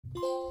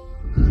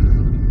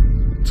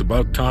It's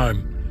about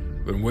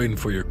time. Been waiting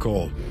for your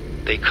call.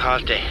 They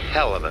caused a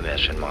hell of a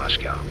mess in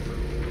Moscow.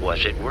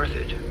 Was it worth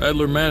it?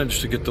 Adler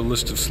managed to get the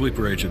list of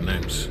sleeper agent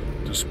names,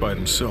 despite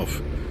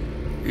himself.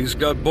 He's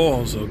got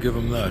balls, I'll give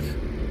him that.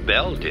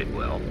 Bell did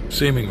well.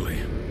 Seemingly.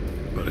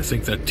 But I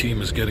think that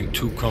team is getting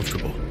too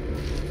comfortable.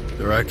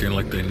 They're acting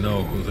like they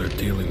know who they're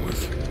dealing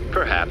with.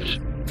 Perhaps.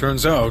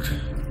 Turns out,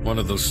 one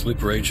of those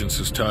sleeper agents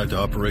is tied to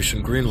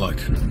Operation Greenlight.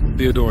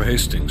 Theodore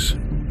Hastings.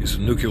 He's a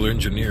nuclear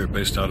engineer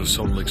based out of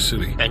Salt Lake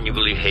City. And you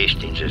believe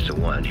Hastings is the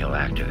one he'll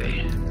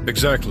activate?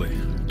 Exactly.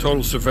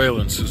 Total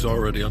surveillance is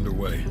already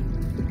underway.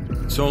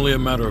 It's only a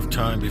matter of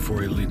time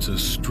before he leads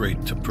us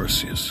straight to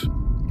Perseus.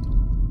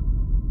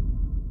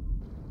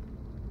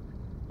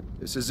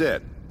 This is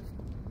it.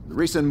 The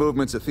recent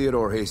movements of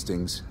Theodore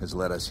Hastings has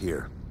led us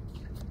here.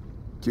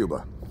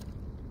 Cuba.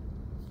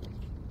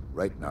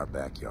 Right in our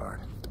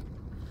backyard.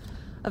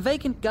 A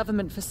vacant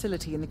government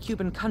facility in the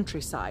Cuban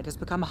countryside has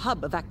become a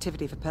hub of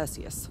activity for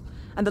Perseus,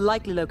 and the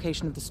likely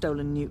location of the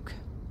stolen nuke.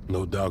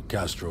 No doubt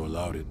Castro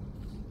allowed it.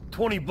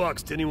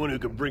 $20 to anyone who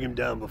can bring him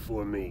down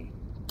before me.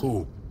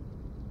 Who?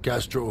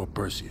 Castro or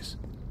Perseus?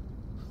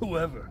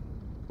 Whoever.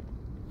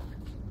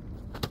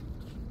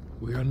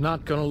 We are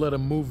not gonna let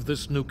him move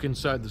this nuke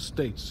inside the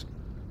States.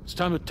 It's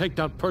time to take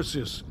down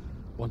Perseus,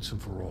 once and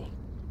for all.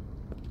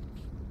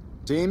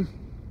 Team,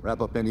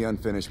 wrap up any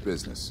unfinished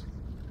business.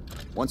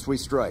 Once we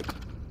strike,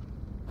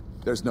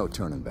 there's no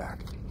turning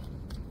back.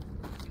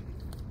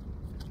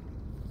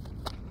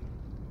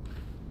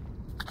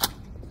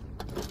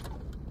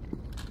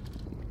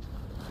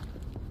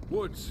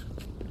 Woods,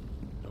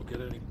 don't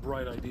get any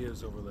bright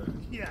ideas over there.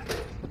 Yeah,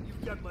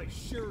 you've got my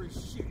sure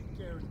as shit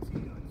guarantee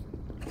on you.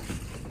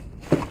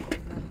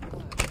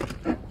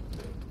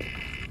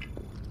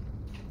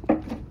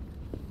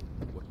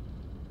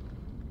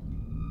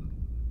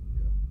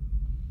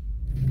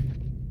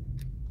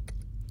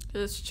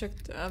 Let's check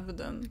the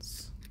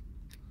evidence.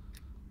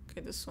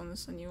 Okay, this one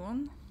is a new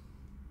one.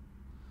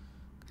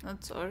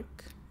 That's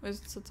dark. Why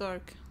is it so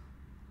dark?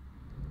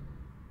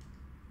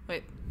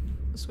 Wait,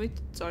 let's wait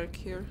dark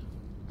here.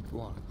 Go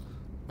on.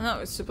 No,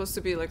 it's supposed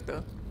to be like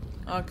that.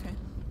 Okay.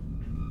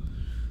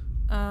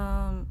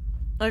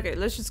 Okay,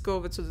 let's just go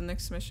over to the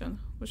next mission.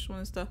 Which one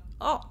is that?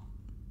 Oh!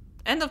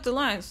 End of the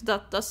line.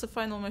 So that's the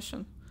final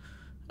mission.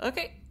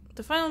 Okay,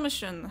 the final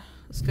mission.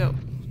 Let's go.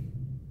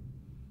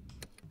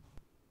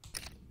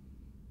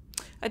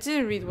 I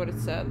didn't read what it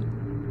said,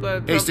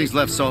 but... Hastings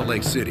left Salt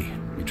Lake City.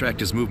 We tracked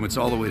his movements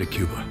all the way to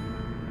Cuba.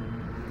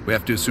 We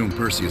have to assume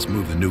Perseus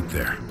moved the nuke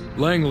there.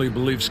 Langley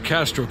believes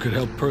Castro could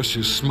help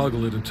Perseus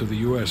smuggle it into the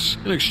U.S.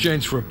 in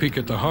exchange for a peek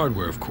at the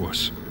hardware, of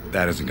course.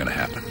 That isn't gonna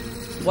happen.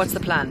 What's the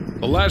plan?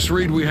 The last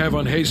read we have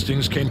on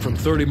Hastings came from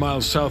 30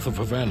 miles south of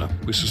Havana.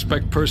 We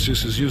suspect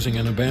Perseus is using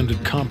an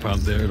abandoned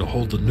compound there to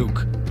hold the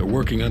nuke. They're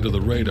working under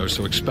the radar,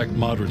 so expect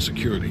modern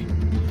security.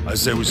 I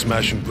say we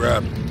smash and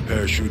grab.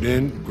 Parachute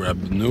in, grab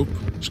the nuke,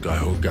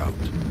 skyhook out.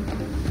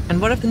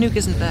 And what if the nuke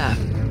isn't there?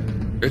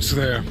 It's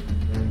there.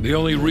 The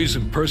only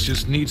reason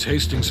Perseus needs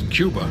Hastings in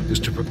Cuba is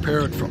to prepare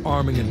it for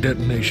arming and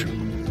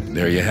detonation.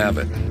 There you have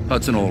it.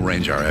 Hudson will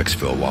arrange our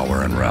exfil while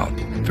we're en route.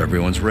 If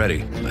everyone's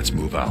ready, let's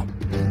move out.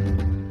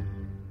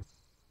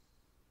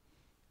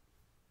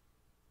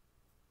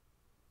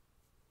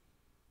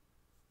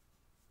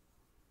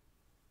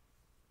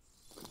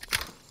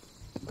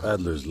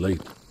 Adler's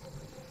late.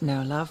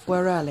 No, love,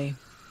 we're early.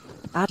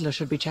 Adler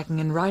should be checking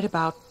in right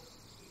about...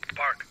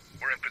 Park,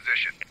 we're in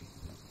position.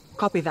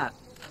 Copy that.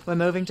 We're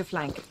moving to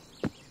flank.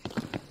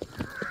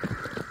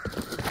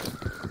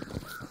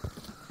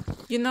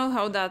 You know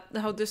how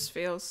this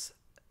feels.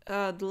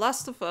 The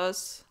Last of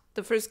Us,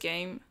 the first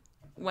game,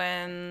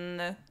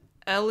 when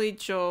Ellie,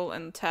 Joel,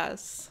 and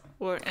Tess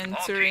were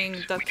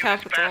entering the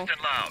capital. Fast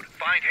and loud.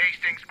 Find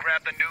Hastings,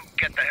 grab the nuke,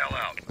 get the hell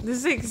out. This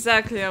is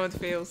exactly how it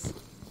feels.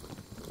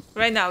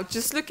 Right now,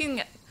 just looking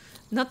at...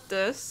 Not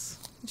this.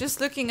 Just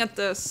looking at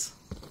this.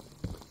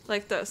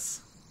 Like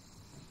this.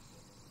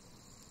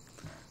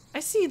 I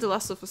see The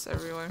Last of Us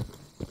everywhere.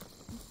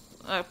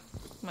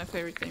 My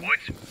favorite game.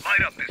 Woods,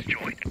 light up this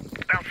joint.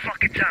 About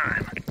fucking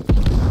time.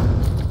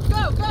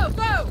 Go, go,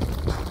 go!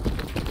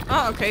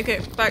 Oh, okay.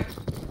 Back.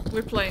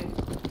 We're playing.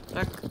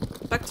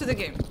 Back to the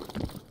game.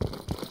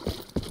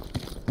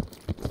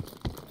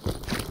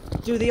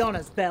 Do the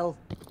honors, Bell.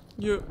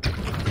 Yeah.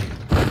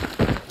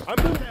 I'm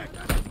moving.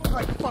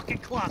 Like fucking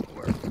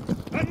clockwork.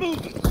 I'm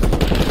moving.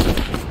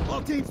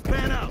 All teams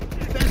span out.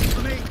 Advance to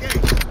the main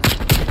gate.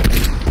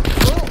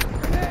 Oh,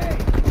 hey!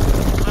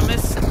 I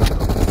missed.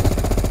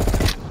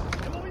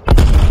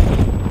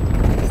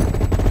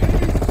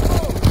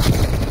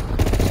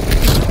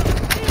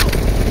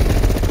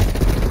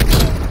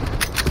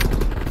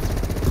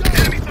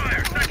 Enemy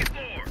fire, second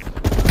floor.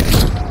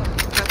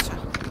 Gotcha.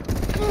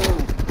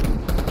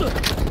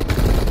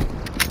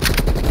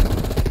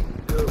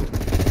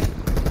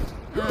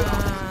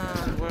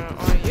 Where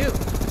are you?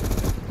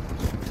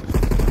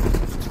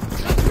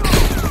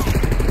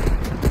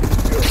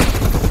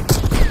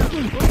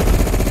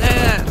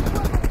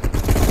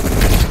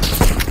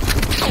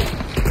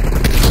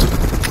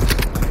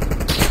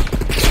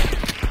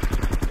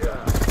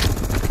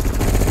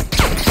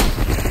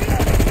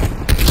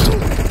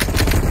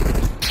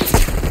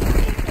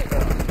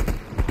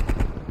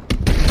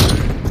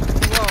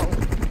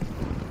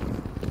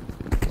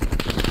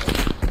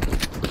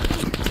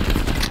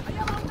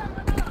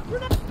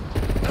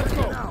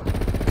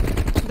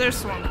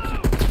 there's one. Oh,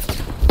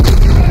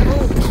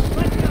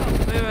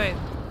 wait.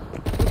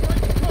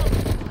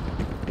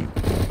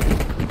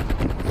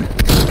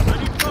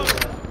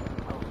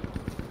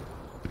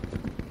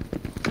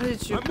 Where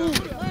did you go?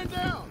 Land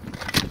down.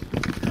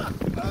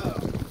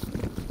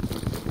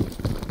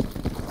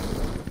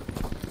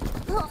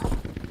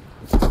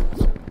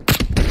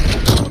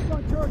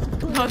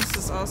 Oh, this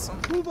is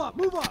awesome. Move up,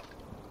 move up.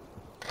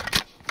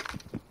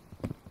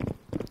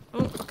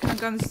 Oh, what kind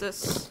of gun is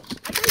this?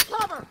 I need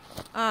cover.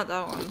 Ah,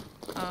 that one.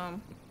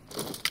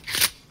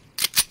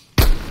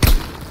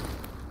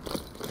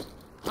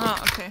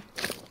 Ah, okay.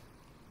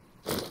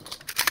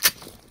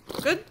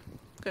 Good?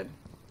 Good.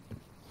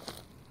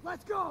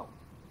 Let's go.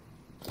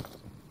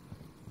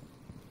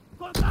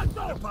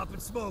 They're popping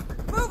smoke.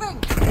 Moving!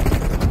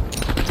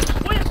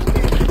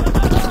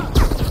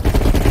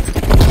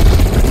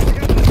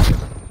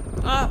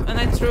 Ah, and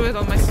I threw it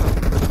on myself.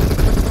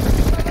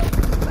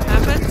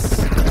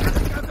 Happens.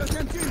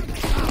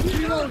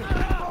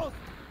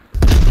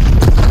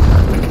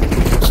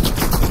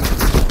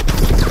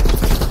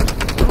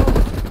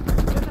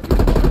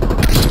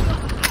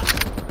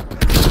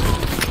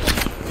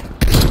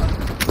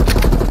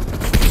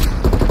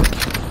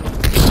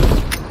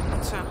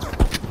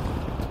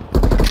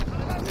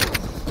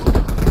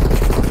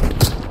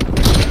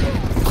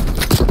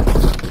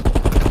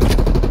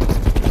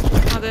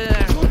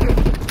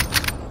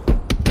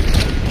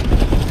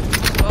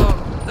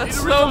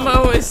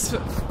 Slow-mo is...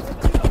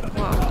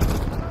 wow.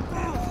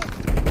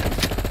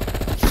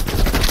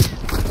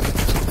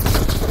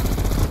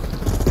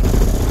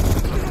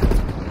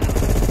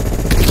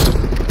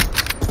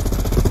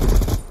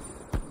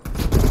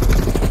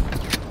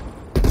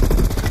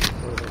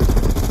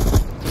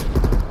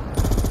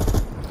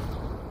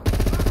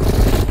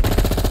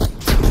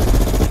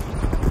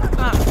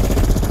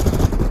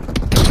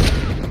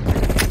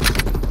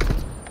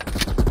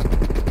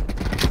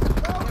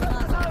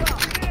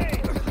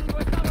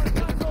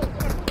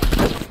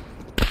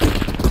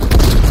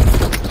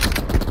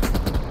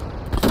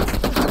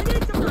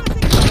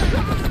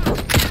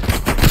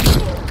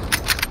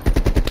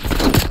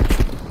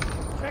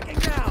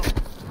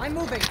 I'm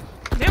moving.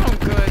 Damn, I'm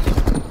good.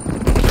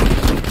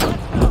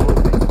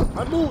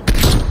 I'm moving.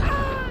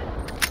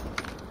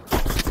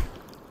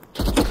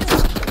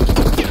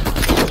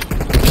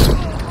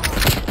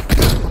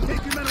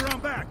 Take your men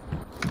around back.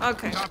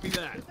 Okay. Copy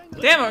that.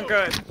 Damn, I'm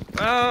good.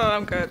 Oh,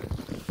 I'm good.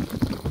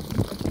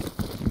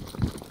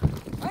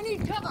 I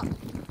need cover.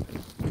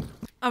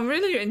 I'm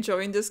really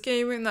enjoying this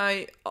game, and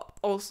I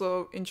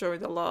also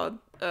enjoyed a lot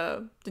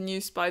the new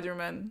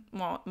Spider-Man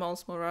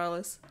Miles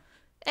Morales.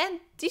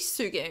 And these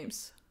two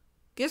games,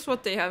 guess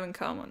what they have in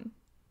common?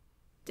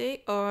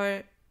 They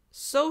are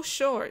so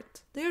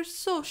short. They are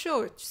so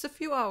short, just a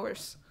few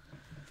hours.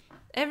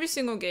 Every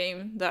single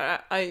game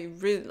that I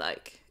really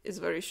like is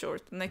very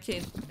short, and I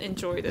can't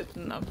enjoy it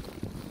enough.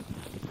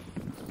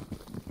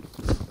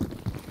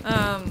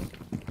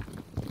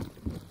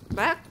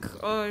 Back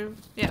or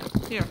yeah,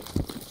 here.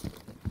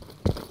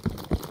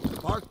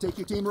 Mark, take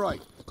your team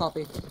right.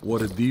 Copy.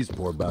 What did these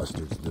poor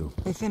bastards do?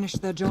 They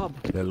finished their job.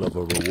 They love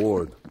a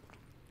reward.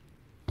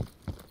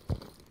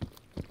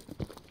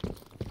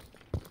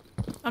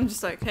 I'm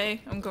just like,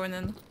 hey, I'm going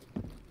in.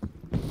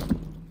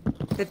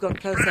 They've got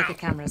closed circuit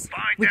cameras.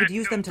 We could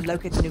use them to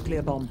locate the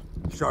nuclear bomb.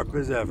 Sharp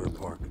as ever,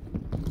 Park.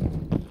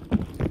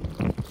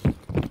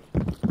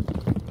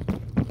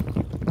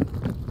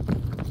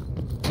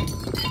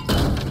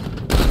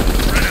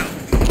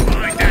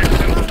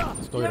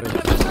 Estoy ready.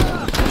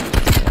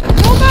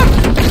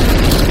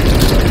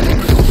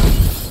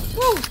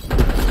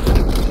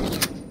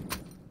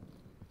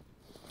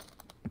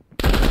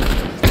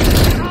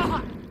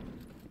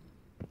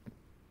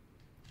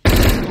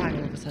 Fine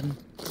all of a sudden.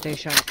 Stay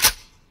sharp.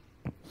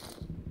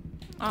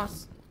 Ah,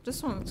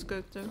 this one looks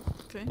good too.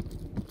 Okay.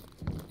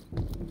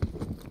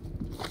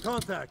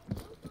 Contact.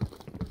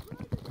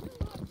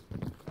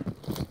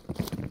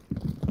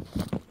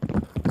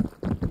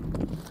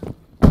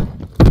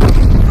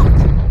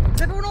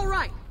 Is everyone all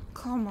right?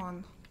 Come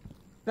on.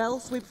 Bell,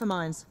 sweep for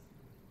mines.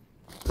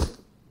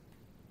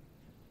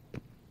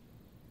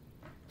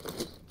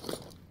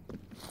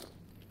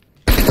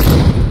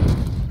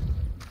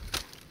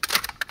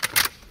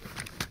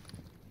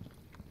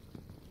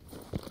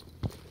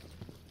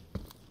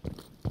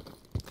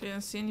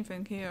 Can't see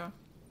anything here.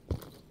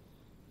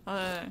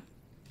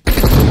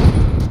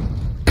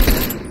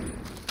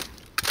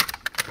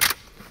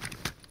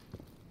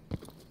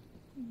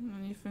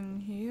 Anything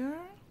here?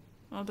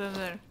 Oh, they're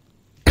there.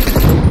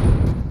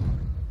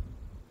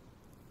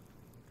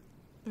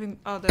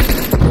 Oh, there.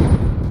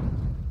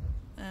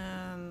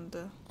 And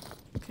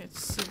okay,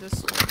 let's see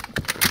this one.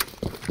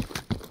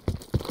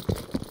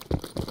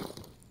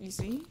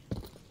 Easy.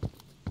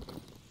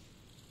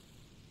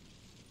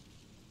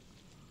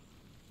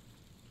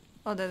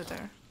 Oh, they're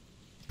there.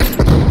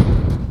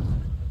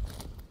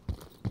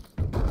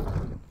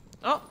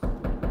 Oh.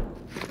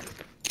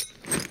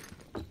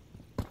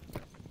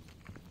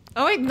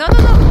 Oh wait, no,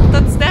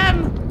 that's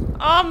them. Oh,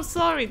 I'm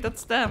sorry,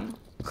 that's them.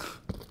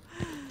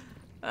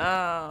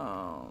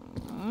 Oh,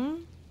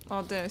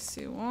 there I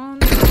see one.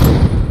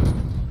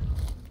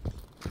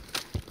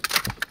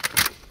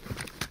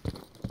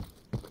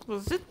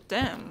 Was it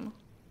them?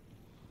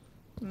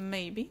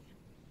 Maybe.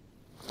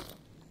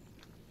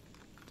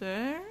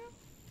 There.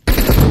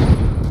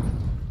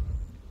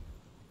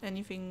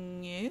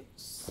 Anything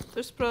else?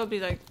 There's probably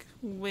like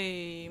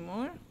way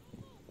more.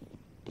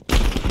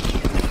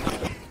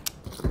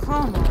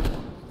 Come on.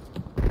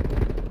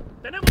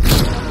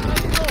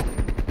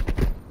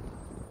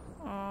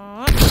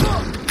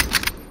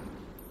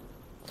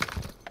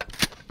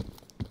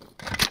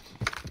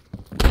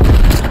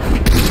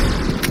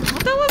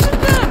 That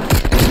wasn't them.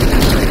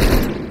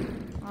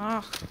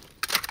 Ah.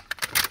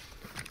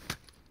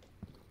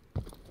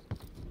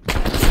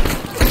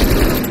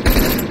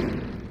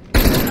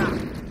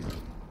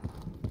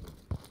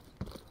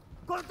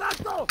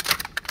 Contacto!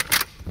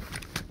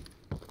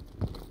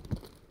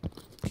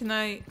 Can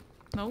I?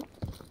 No.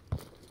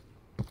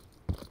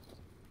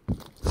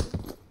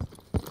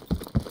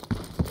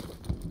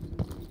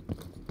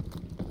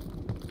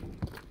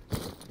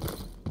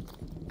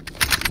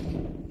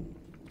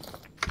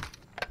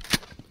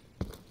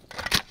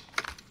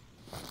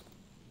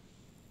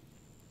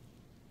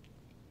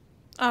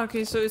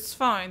 Okay, so it's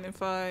fine if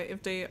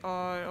they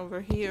are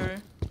over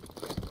here.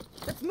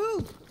 Let's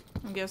move!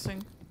 I'm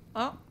guessing.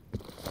 Oh.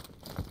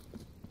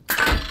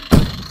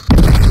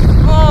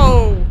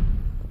 Oh!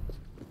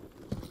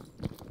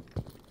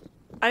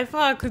 I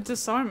thought I could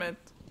disarm it.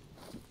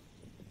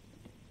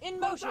 In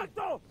motion!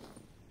 Contacto!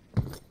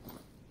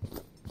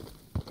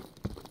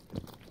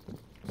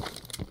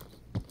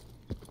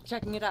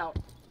 Checking it out.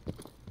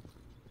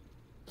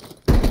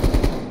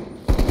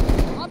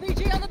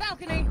 RPG on the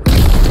balcony!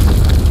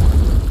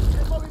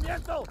 ¡En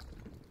movimiento!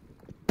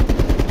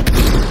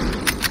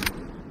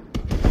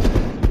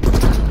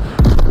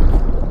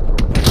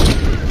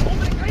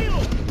 ¡Hombre caído!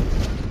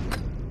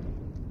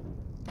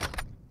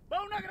 ¡Va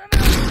una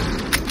granada!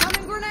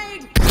 Incoming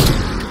grenade!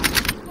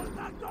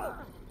 ¡Contacto!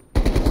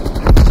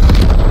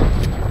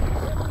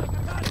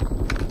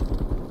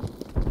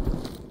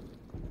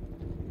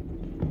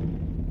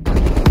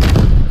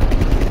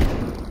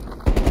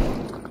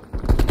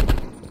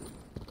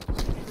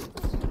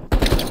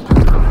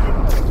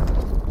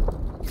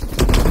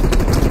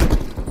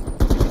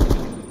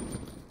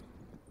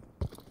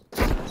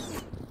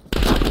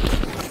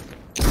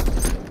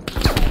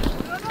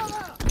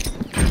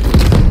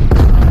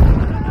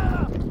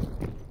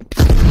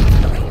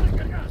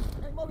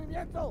 ¡En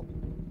movimiento!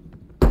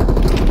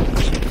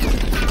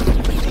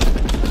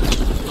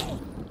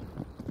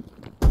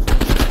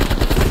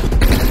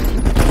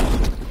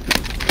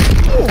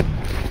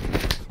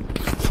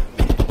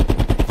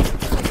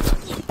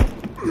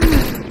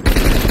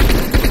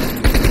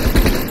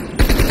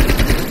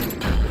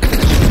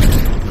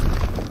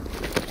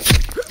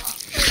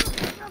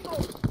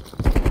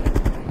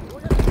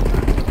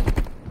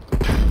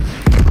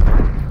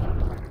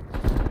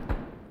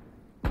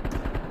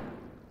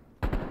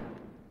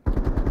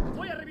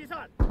 Voy a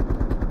revisar.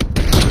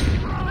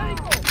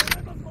 ¡Médico!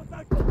 ¡Tenemos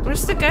contacto!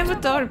 Where's the guy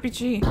with the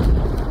RPG?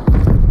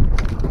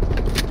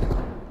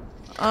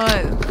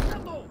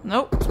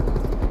 Nope.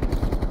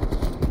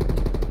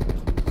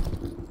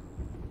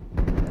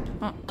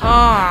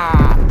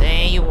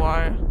 There you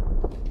are.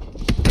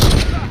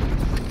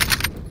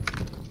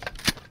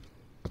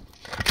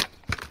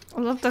 I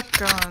love that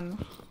gun.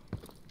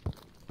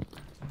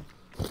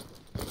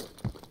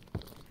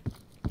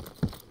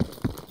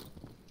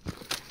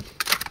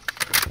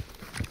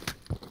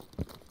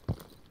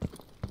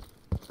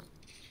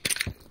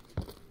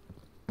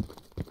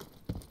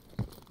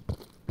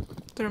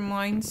 There are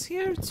mines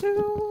here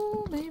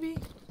too, maybe?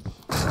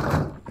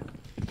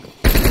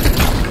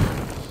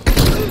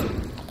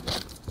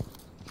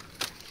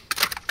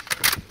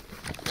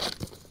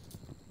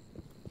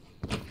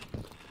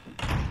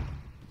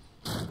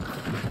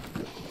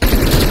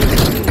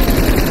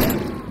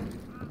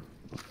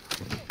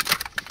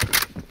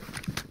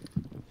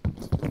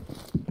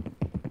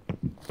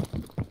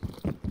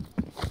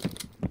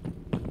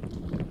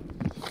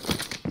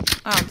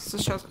 Ah, it's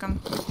a shotgun.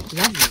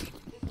 Lovely.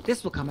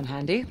 This will come in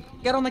handy.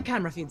 Get on the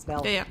camera feeds,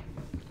 Belle. Yeah.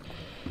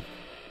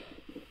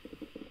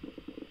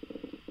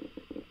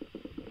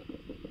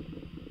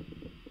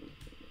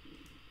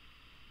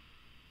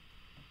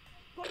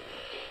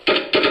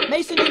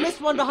 Mason, you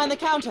missed one behind the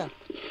counter.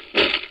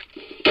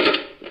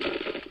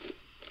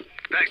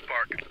 Thanks,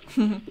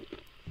 Park.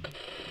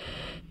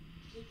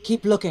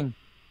 Keep looking.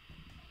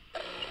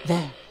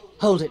 There.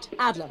 Hold it.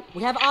 Adler,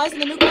 we have eyes on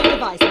the nuclear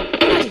device.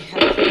 Bloody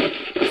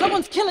hell.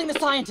 Someone's killing the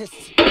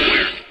scientists.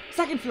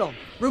 Second floor,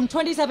 room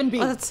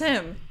 27B. Oh, that's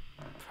him.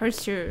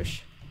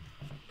 Perseus.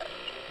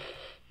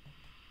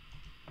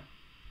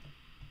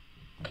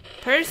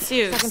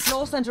 Second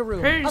floor, center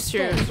room.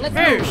 Perseus. Upstairs. Let's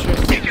go.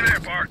 Perseus. Get you there,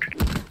 Park.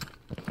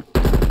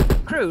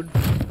 Crude,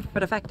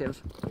 but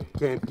effective.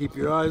 Can't keep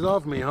your eyes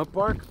off me, huh,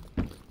 Park?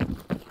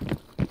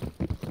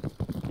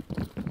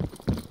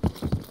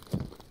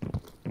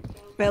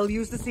 Bell,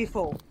 use the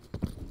C4.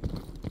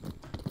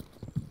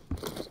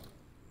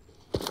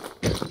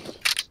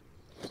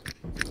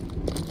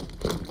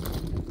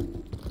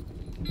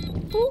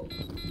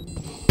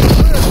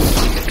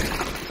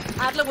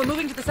 we're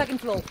moving to the second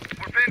floor.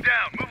 We're pinned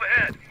down. Move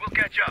ahead. We'll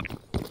catch up.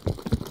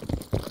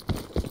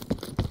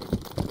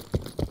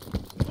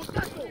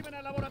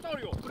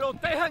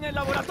 ¡Protejan el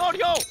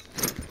laboratorio!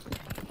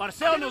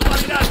 ¡Parceo nos va a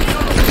mirar si no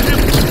lo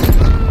tenemos!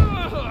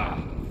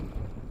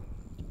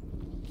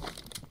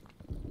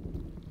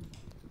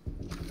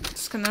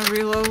 Just gonna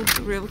reload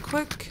real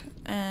quick,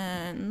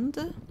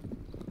 and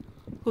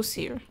who's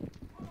here?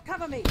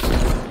 Cover me.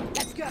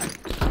 Let's go.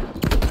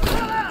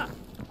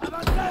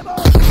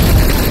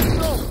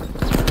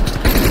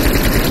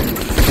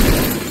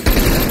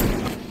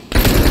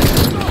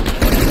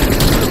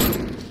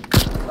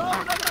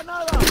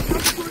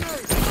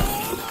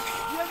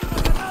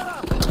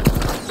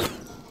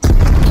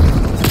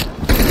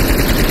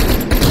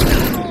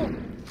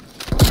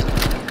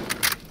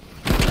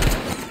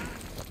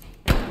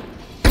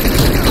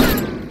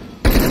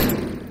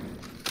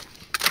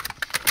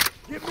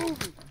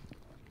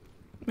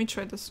 Let me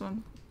try this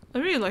one. I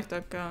really like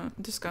that gun.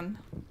 This gun.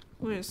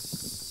 Where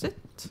is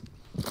it?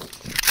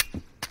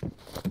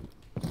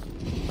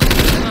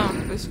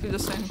 Oh, basically the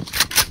same.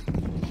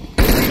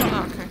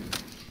 Oh, okay.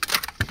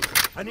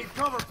 I need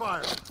cover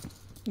fire.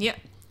 Yeah.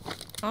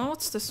 Oh,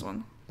 what's this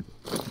one?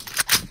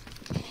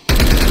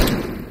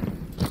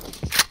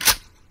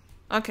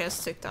 Okay,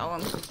 let's take that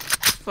one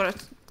for a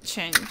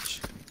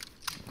change.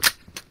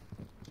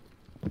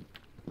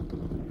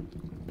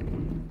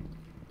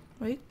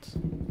 Wait.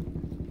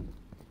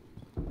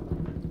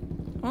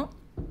 Oh.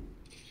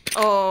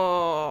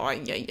 Oh,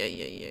 ay, ay,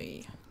 ay, ay,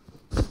 ay.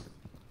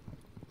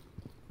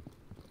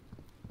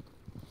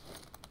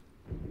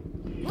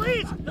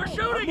 Please! They're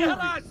shooting at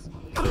us!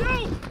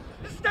 No!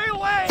 Stay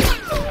away!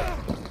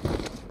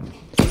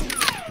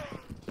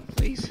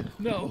 Please,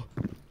 no.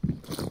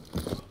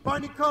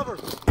 Finding cover!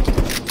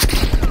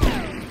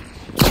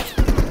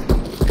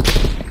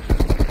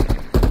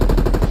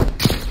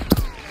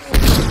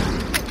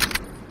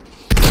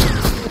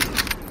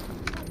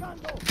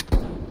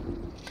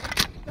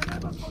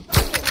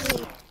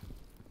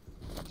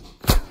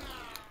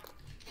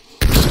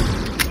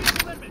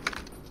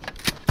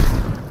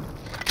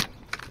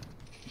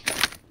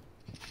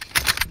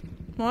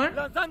 More?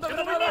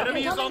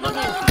 Enemy is on the move!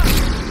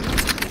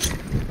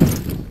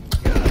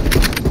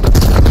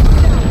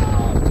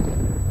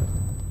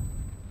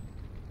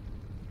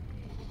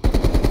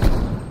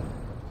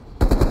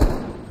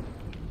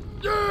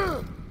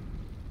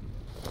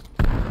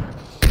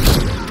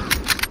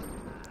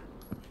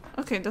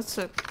 Okay, that's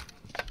it.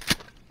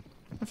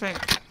 I think.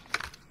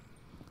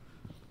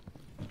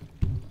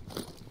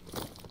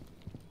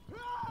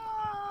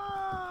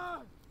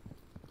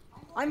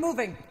 I'm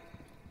moving.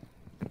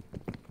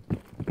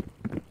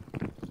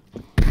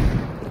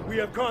 We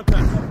have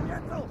contact!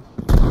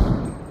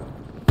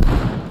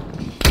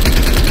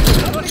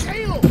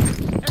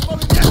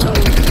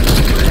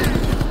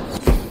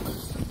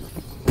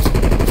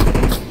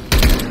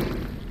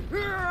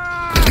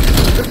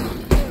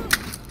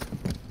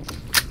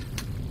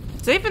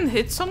 Did they even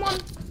hit someone?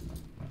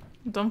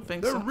 Don't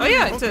think so. Oh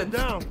yeah, it did.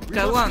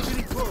 Got one.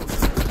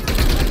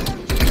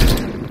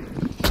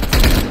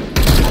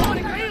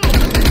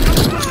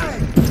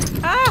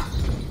 Ah!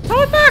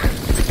 Throw it back!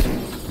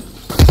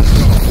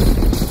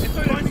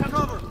 Finding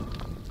cover!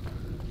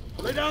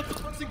 Lay down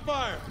suppressing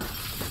fire!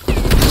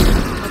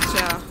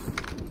 Gotcha.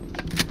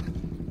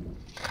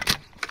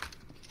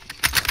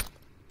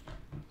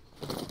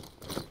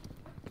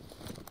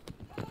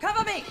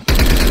 Cover me.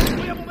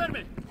 Voy a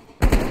moverme!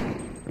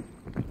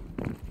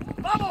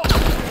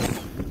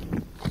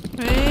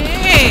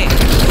 Hey!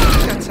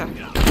 Gotcha.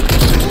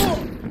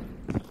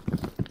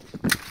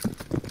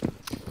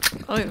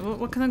 Oh wait,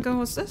 what kind of gun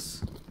was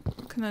this?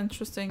 Kind of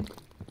interesting.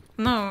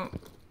 No.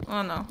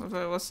 Oh no, if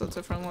it was a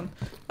different one.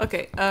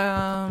 Okay,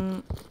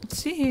 let's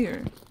see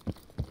here.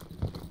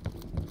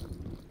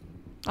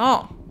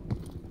 Oh.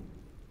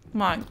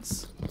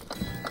 Mines.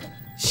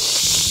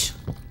 Shh!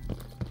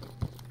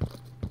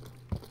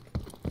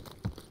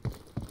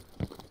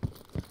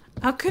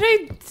 How could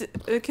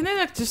can I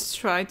like just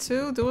try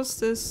to? There was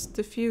this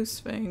diffuse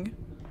thing.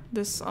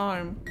 This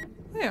arm.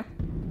 Yeah.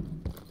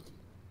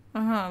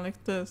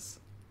 Like this.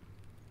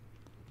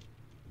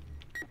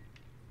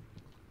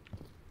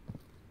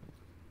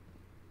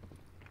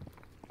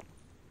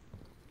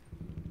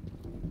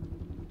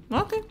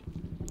 Okay.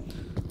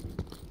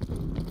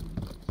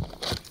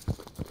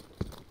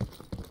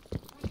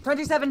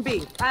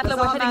 $27B. Adler,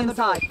 we're heading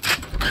inside.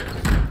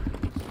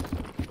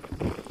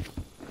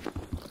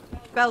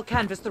 Bell,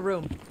 canvass the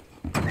room.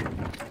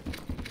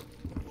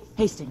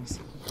 Hastings,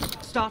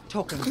 start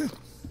talking.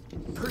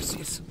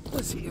 Perseus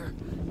was here.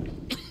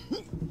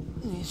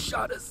 He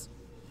shot us.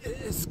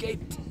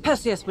 Escaped.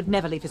 Perseus would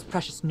never leave his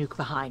precious nuke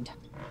behind.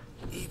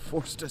 He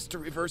forced us to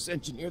reverse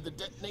engineer the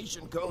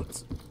detonation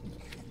codes.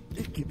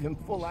 They give him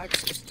full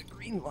access to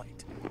green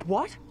light.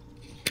 What?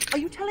 Are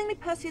you telling me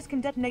Perseus can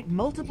detonate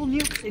multiple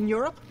nukes in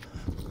Europe?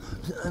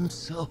 I'm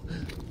so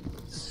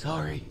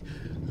sorry.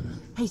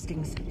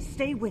 Hastings,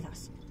 stay with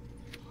us.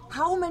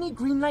 How many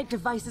green light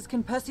devices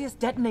can Perseus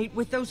detonate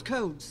with those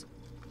codes?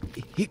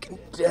 He can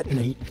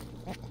detonate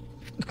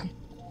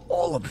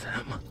All of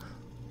them.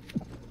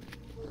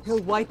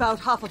 He'll wipe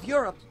out half of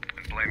Europe.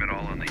 And blame it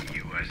all on the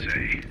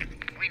USA.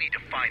 We need to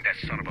find that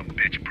son of a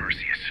bitch,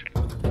 Perseus.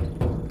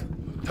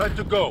 Time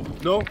to go.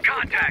 No?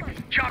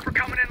 Contact! Chopper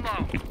coming in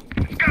low.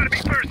 It's gotta be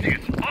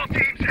Perseus. All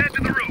teams head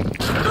to the roof.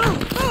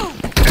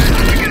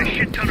 We get a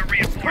shit ton of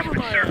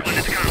reinforcements circling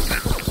this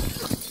compound.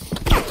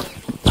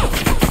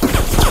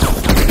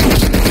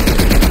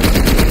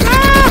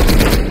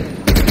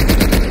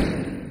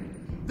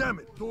 Damn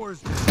it,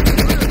 doors.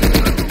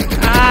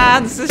 Ah,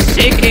 this is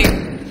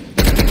shaking.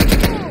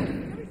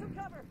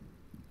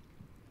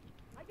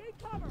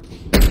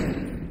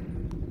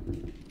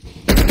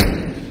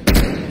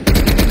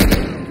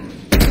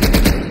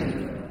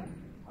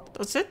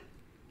 That's it?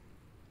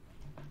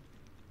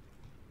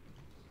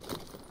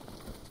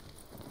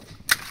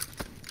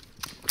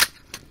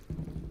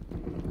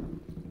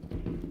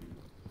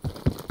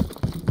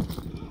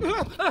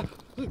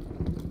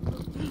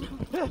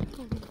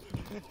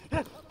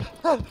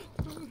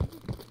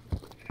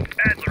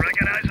 Adler, I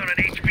got eyes on an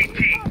HVT,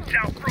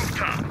 south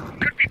rooftop.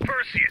 Could be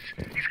Perseus.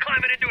 He's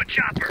climbing into a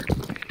chopper.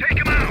 Take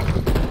him out!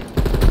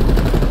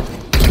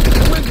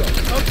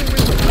 Out the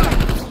window!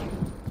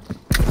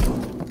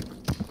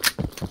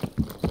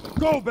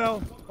 Go,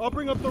 Bell. I'll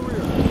bring up the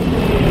rear.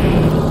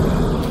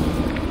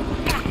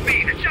 Fuck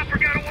me, the chopper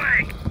got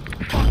away!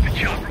 Fuck the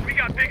chopper, we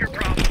got bigger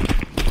problems.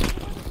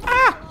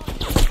 Ah!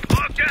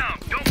 Log down,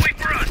 don't wait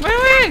for us.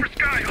 Wait. For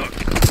Skyhook.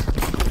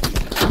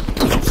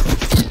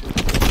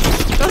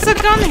 There's a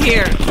gun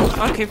here.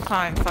 Okay,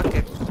 fine. Fuck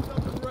it.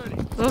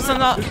 There's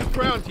an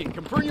Ground team,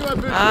 confirm you have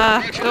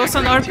vision. there's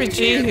an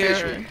RPG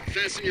here.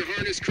 Fasten your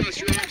harness, cross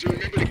your arms, and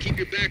remember to keep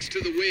your backs to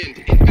the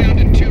wind. Inbound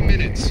in 2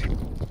 minutes.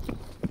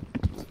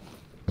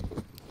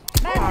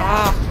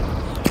 Ah.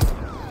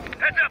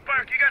 Heads up,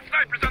 Park, you got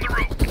snipers on the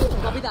roof.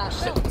 Copy that.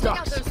 Take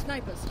out those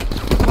snipers.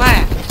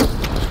 Where?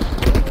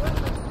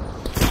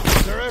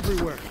 They're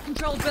everywhere.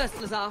 Control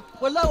burst, Lazar.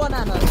 We're low on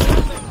ammo.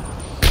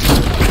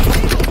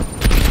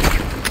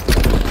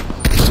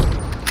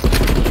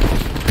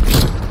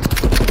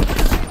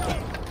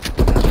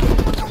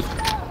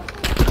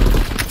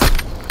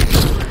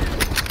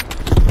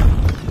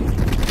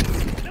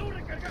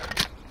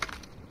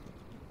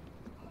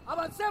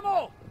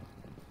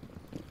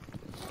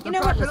 You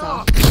know what,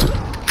 Lazar?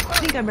 I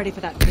think I'm ready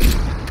for that too.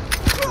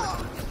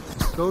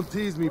 Don't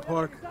tease me,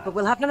 Park. But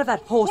we'll have none of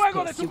that horse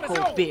piss you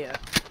call beer.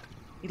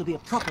 It'll be a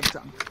proper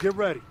drunk. Get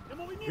ready.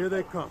 Here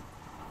they come.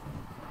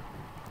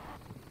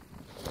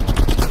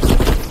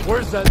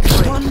 Where's that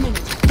plane? 1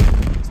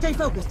 minute. Stay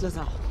focused,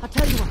 Lazar. I'll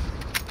tell you what.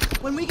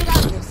 When we get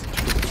out of this,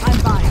 I'm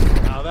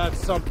buying. Now that's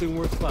something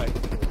worth fighting.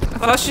 I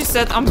thought she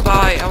said I'm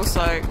bi. I was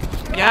like,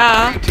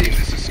 yeah. Team,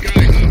 this is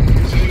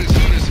Skyhook. Zone is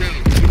hot as hell.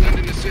 Can you lend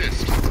an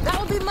assist? That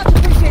would be much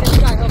appreciated,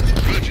 Skyhook.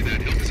 Roger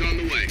that. Help is on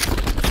the way.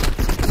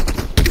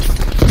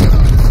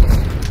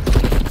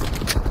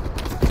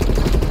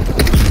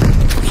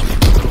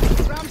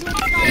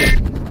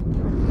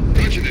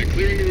 Roger that.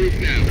 Clearing the roof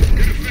now.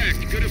 Good effect.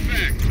 Good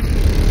effect.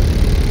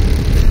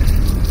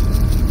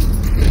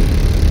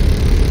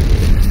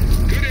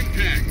 Good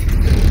impact.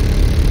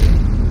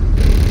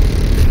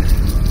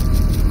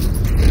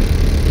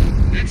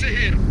 That's a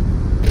hit.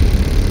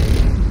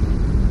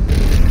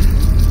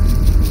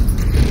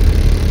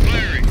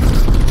 Firing.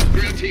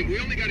 Ground team, we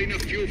only got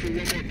enough fuel for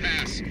one more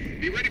pass.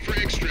 Be ready for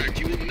extract.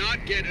 You will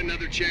not get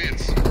another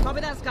chance.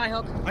 Copy that,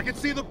 Skyhook. I can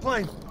see the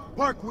plane.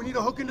 Park, we need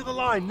to hook into the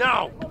line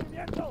now.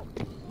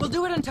 We'll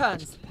do it in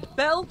turns.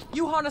 Bell,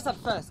 you harness up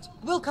first.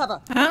 We'll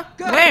cover. Huh?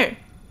 Go. Where?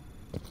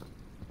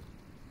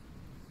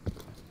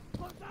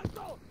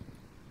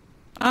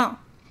 Oh.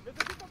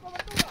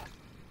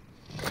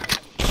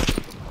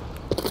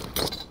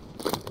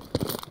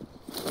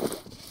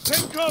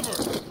 Take cover.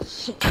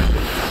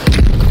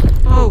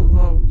 Oh,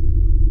 whoa.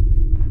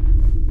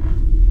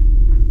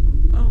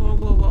 Oh, whoa,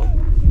 whoa, whoa.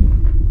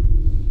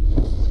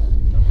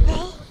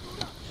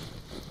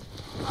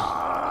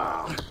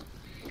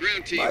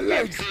 Ground team, we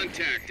have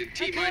contact in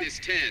T-minus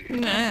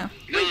 10. Nah.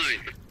 9,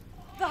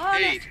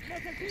 8,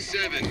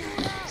 7,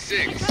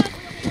 6, 5.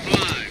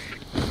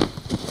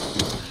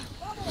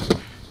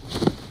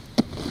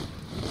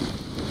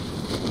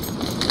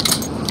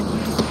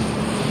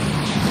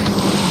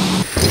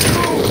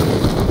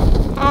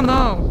 Oh no.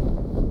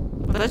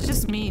 That's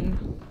just mean.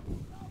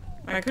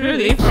 I couldn't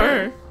leave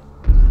her.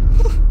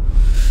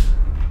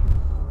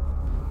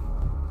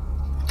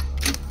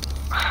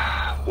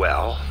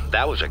 Well,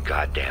 that was a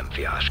goddamn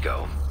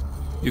fiasco.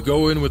 You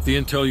go in with the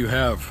intel you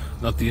have,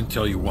 not the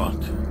intel you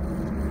want.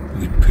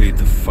 We paid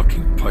the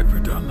fucking piper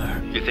down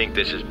there. You think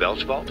this is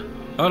Bell's fault?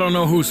 I don't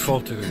know whose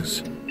fault it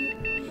is.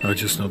 I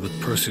just know that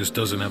Perseus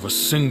doesn't have a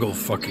single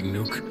fucking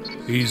nuke.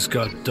 He's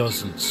got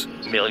dozens.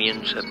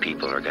 Millions of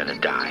people are gonna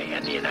die,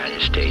 and the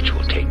United States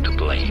will take the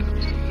blame.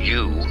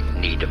 You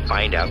need to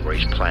find out where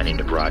he's planning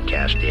to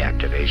broadcast the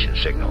activation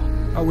signal.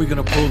 How are we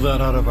gonna pull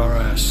that out of our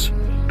ass?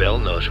 Bell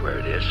knows where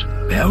it is.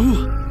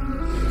 Bell?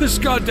 This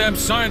goddamn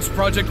science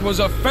project was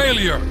a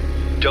failure!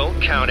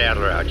 Don't count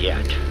Adler out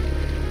yet.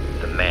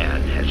 The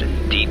man has a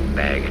deep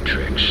bag of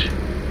tricks.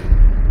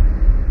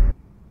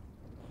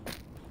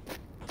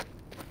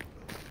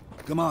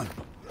 Come on,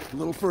 a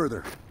little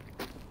further.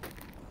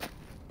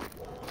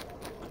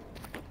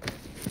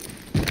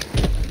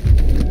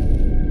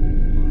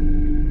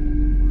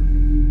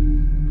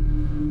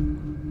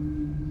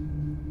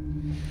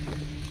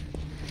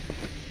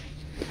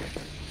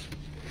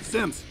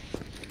 Sims,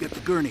 get the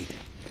gurney.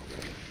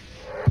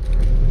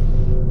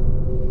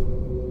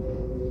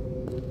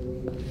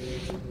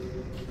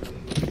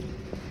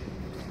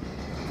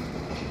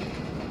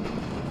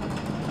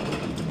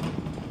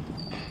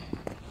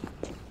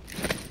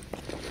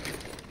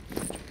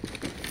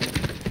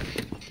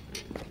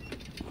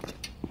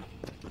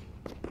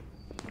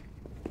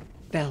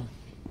 Bell.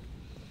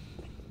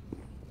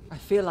 I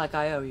feel like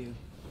I owe you.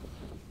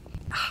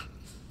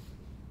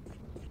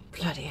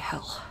 Bloody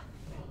hell.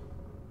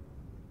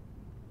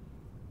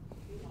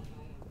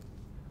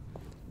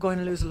 Going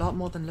to lose a lot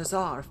more than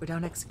Lazar if we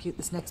don't execute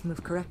this next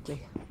move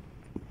correctly.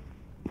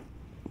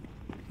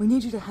 We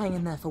need you to hang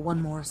in there for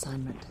one more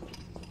assignment.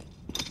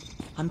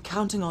 I'm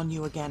counting on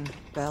you again,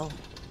 Bell.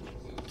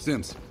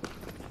 Sims,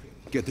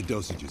 get the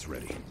dosages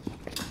ready.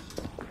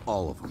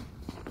 All of them.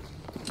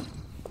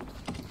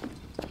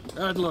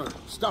 Adler,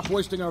 stop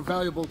wasting our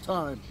valuable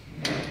time.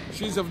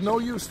 She's of no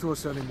use to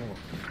us anymore.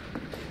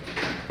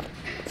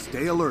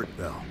 Stay alert,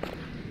 Bell.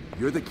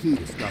 You're the key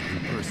to stopping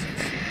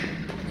Perseus.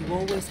 You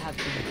always have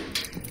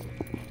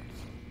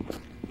been.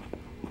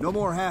 No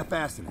more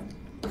half-assing it.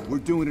 We're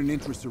doing an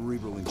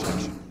intracerebral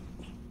injection.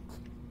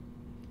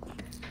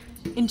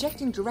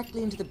 Injecting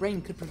directly into the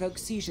brain could provoke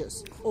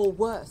seizures, or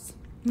worse.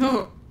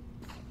 No.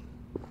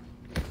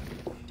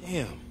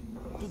 Damn.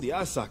 Through the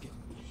eye socket.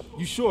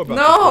 You sure about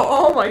No! that?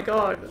 Oh my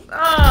god.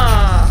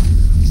 Ah!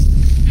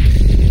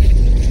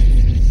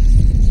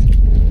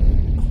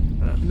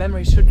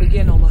 Memory should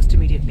begin almost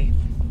immediately.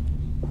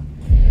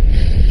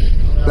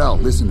 Bell,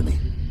 listen to me.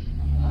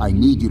 I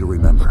need you to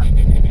remember.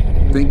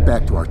 Think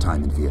back to our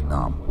time in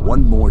Vietnam.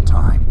 One more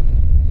time.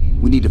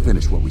 We need to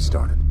finish what we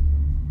started.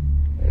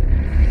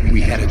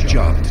 We had a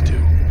job to do.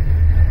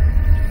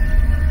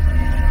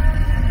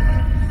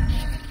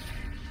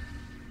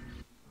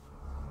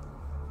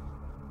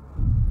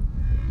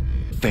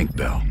 Think,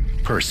 Bell.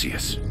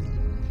 Perseus.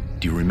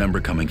 Do you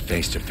remember coming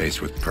face to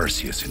face with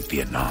Perseus in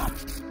Vietnam?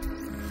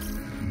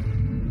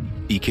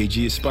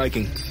 EKG is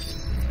spiking.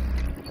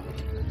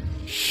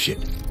 Shit.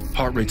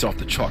 Heart rate's off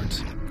the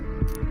charts.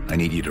 I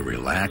need you to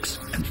relax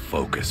and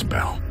focus,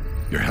 Bell.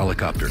 Your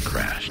helicopter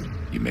crashed.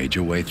 You made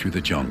your way through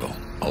the jungle,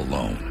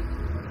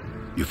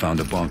 alone. You found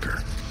a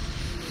bunker.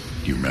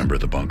 Do you remember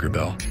the bunker,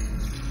 Bell?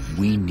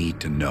 We need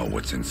to know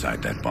what's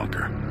inside that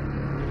bunker.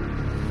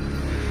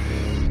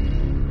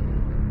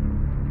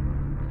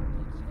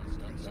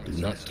 Do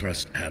not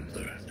trust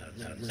Adler.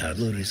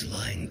 Adler is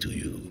lying to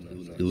you.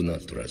 Do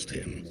not trust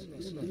him.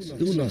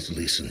 Do not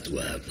listen to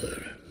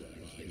Adler.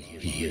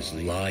 He is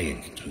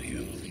lying to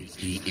you.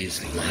 He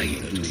is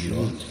lying to you. Do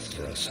not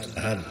trust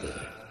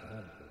Adler.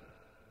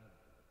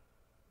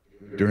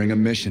 During a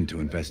mission to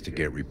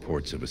investigate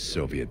reports of a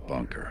Soviet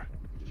bunker,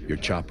 your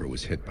chopper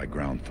was hit by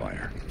ground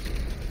fire.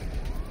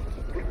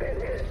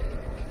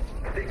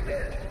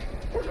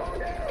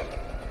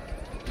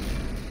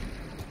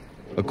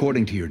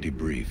 According to your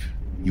debrief,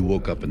 you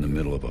woke up in the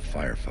middle of a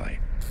firefight.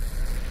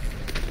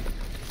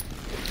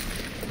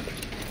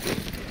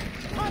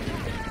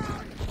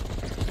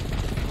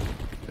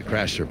 The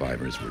crash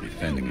survivors were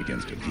defending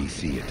against a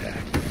VC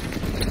attack.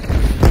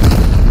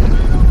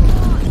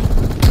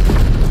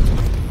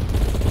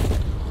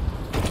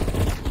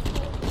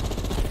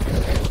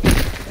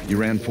 You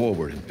ran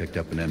forward and picked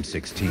up an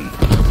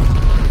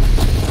M16.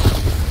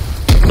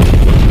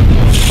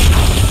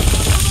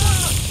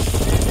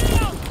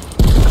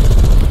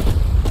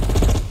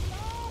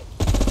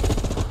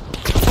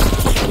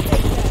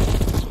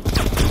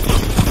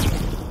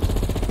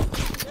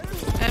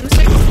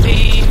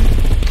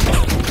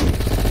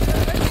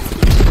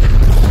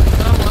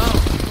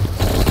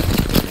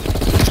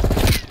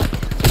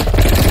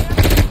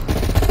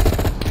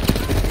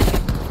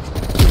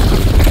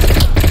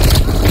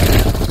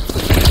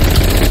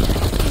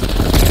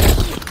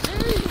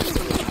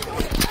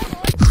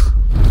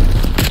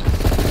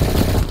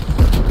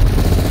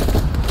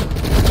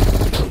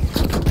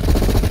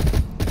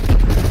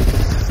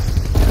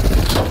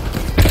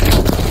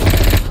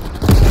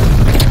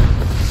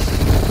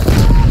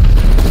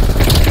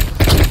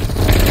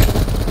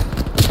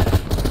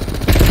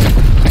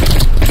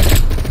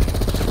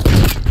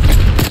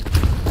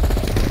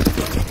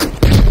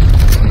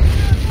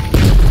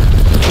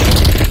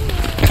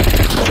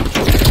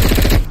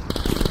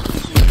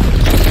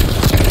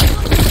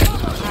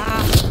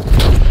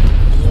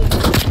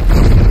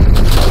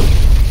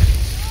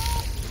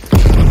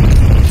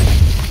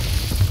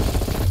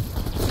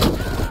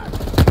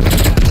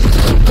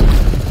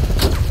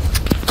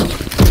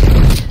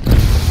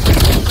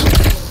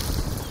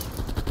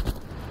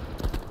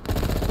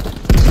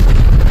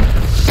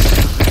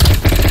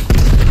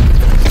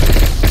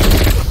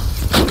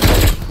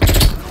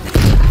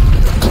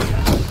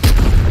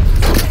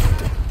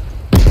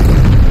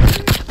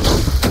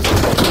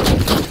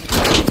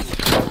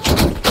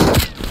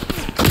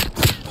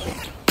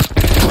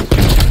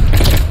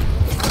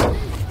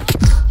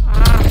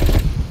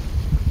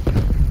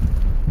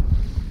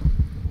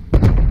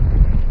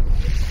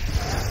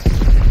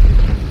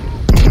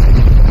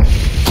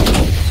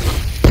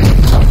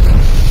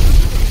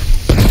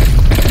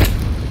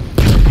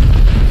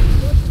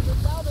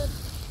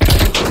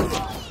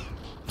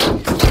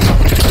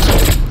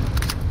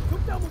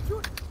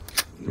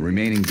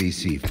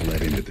 VC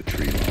fled into the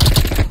tree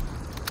line.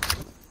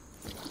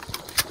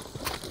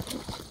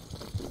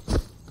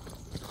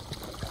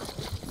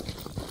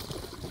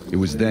 It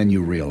was then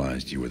you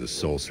realized you were the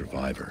sole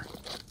survivor.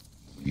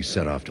 You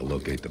set off to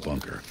locate the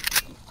bunker.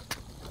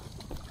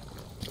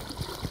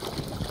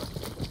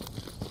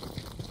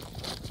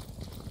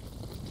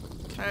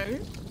 Okay.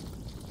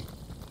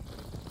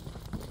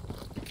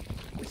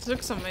 This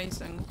looks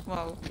amazing.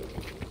 Wow.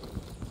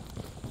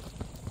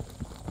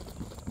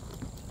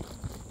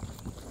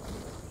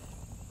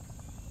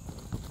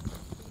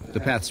 The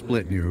path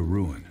split near a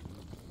ruin,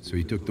 so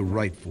he took the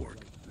right fork,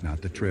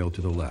 not the trail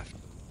to the left.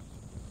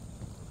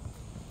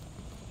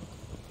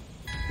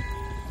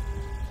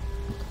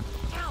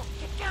 Down!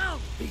 Get down!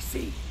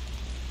 BC!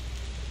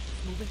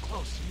 Moving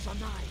close. Use our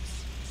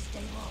knives.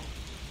 Stay low.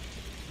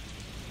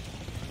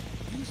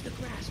 Use the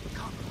grass for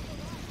cover.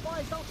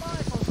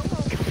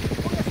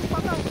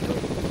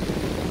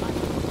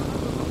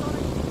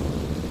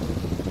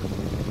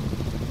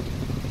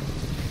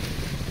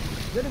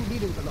 Nếu đừng đi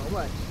đừng có lỗ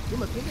rồi. Nhưng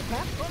mà kiếm cái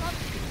khác có nó.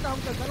 Chúng ta không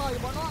cần phải lo cho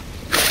bọn nó.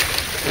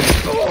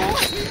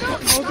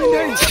 Ngồi bên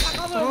đây!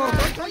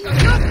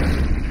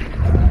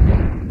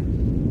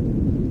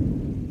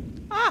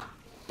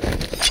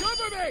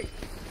 Cover me!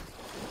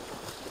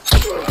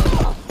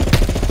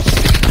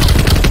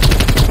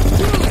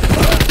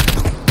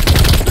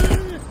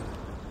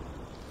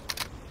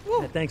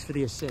 Thanks for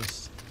the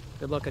assist.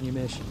 Good luck on your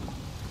mission.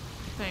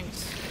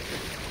 Thanks.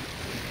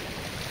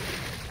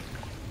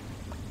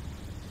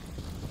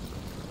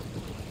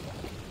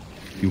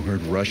 You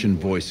heard Russian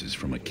voices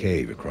from a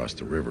cave across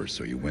the river,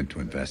 so you went to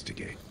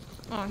investigate.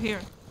 Oh,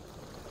 here.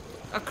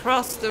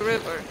 Across the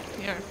river.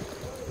 Here.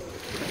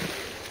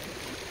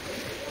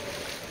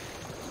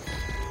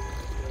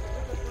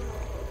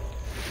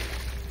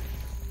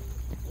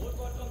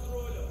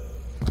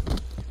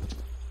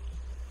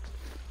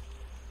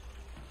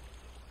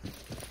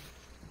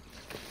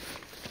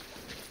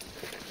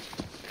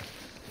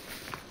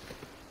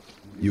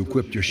 You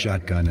equipped your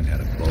shotgun and had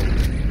a bow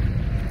ready.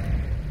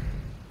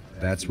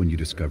 That's when you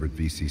discovered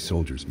VC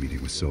soldiers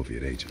meeting with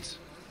Soviet agents.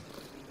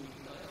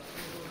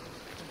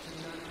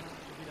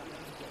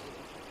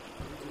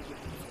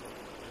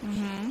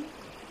 Mm-hmm.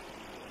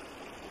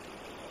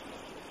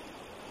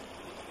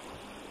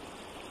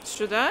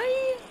 Should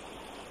I?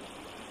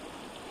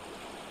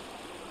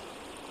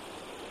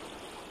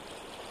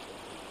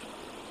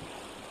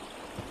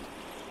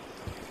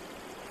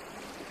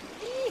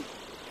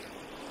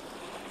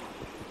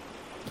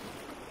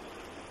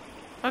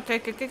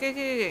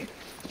 Okay.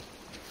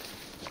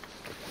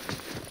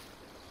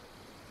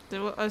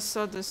 I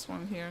saw this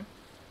one here.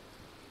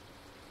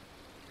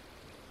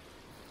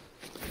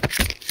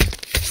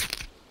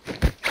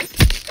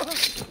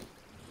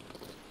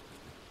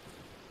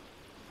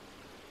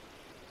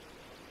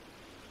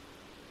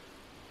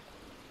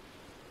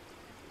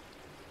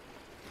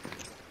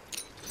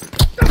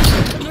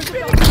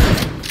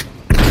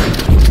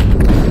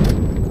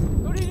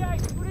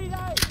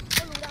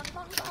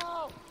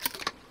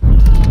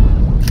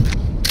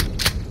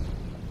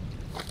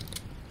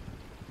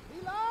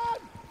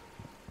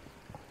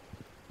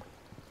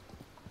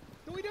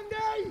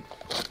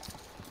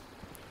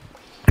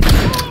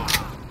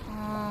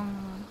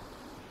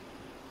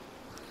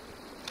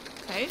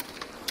 Okay.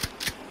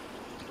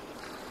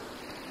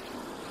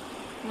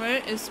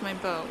 Where is my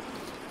bow?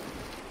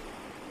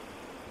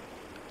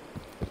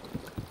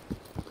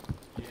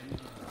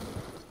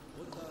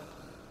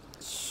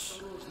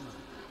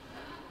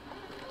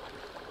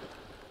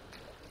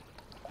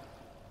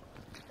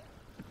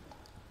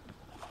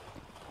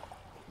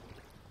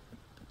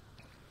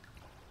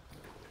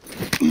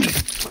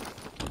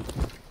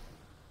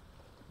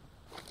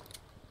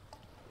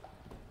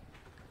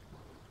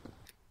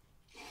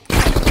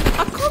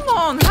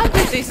 How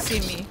did they see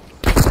me?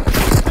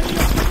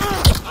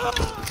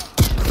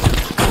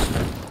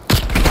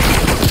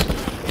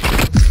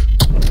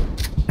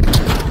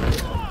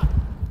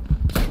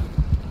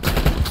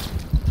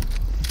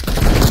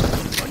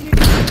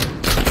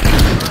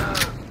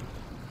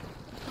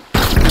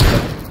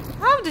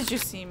 How did you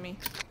see me?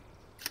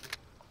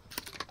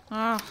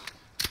 Ah.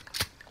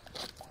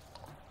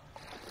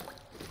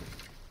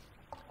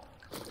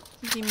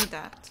 Give me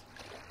that.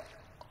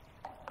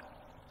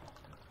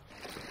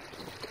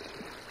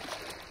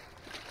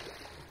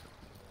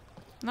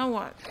 Now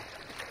what?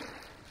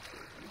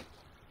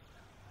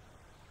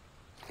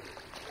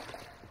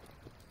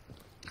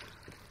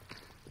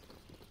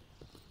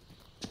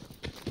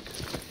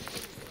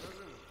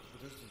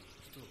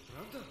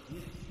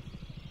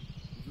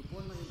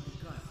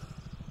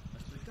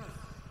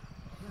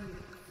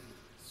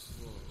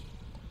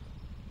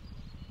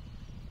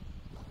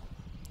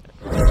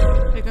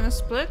 They're gonna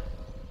split?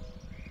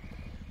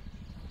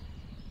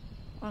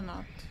 Or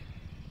not?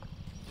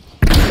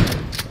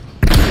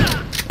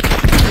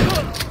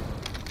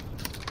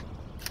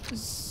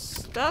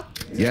 Is that?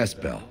 Yes,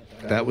 Bell.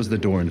 That was the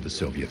door into the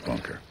Soviet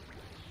bunker.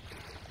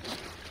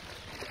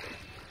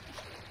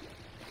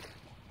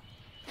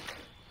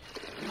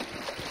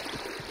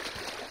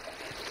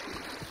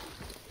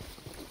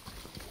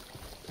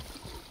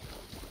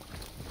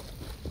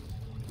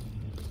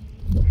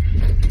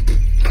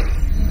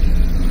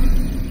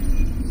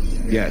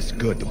 Yes,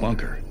 good, the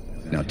bunker.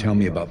 Now tell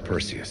me about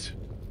Perseus.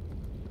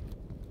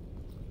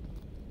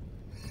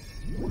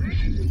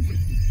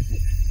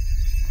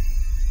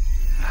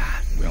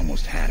 We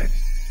almost had it.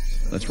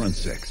 Let's run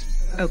 6.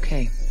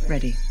 Okay,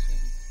 ready.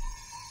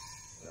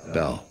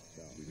 Bell,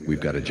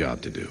 we've got a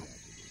job to do.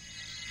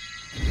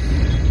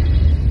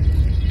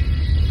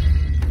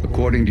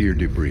 According to your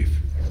debrief,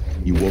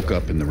 you woke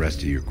up and the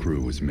rest of your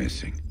crew was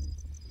missing.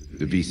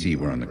 The VC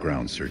were on the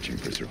ground searching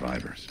for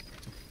survivors.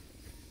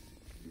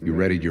 You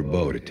readied your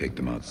bow to take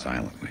them out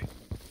silently.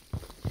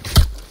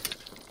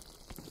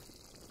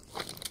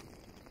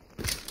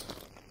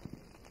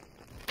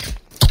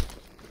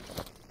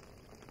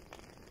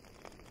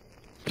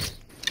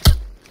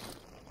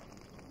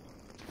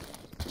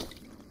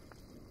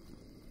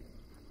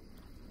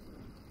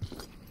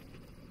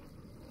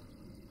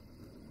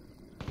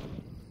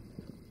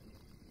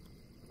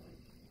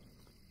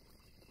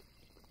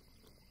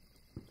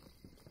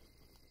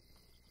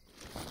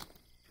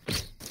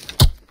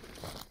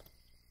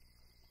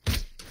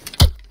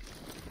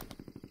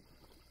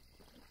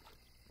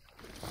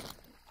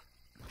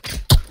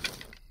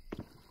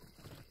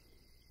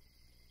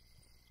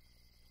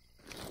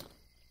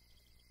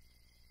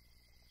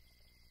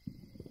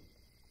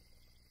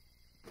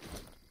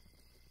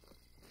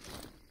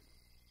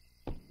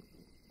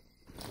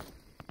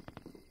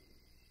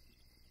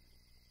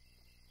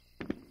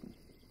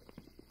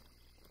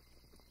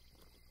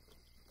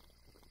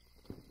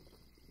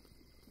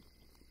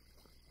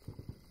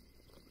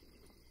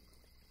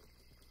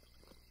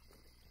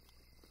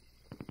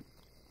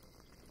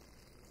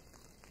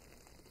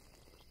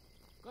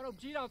 Có đồng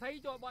chí nào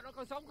thấy bọn nó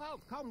còn sống không?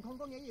 Không, không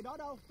có nghĩa gì đó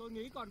đâu. Tôi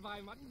nghĩ còn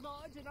vài mảnh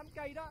vỡ trên nắm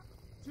cây đó.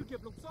 Chưa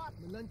kịp lục soát.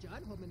 Mình lên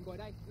trển hoặc mình ngồi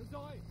đây. Được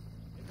rồi.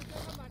 Để tôi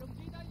chơi con vài đồng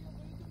chí đây,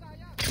 chúng ta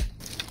nhá.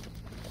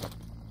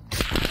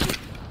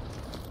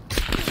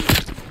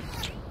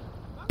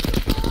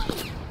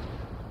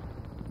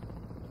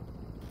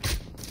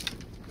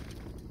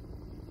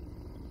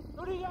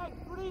 Tôi đi đây,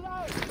 tôi đi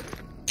đây.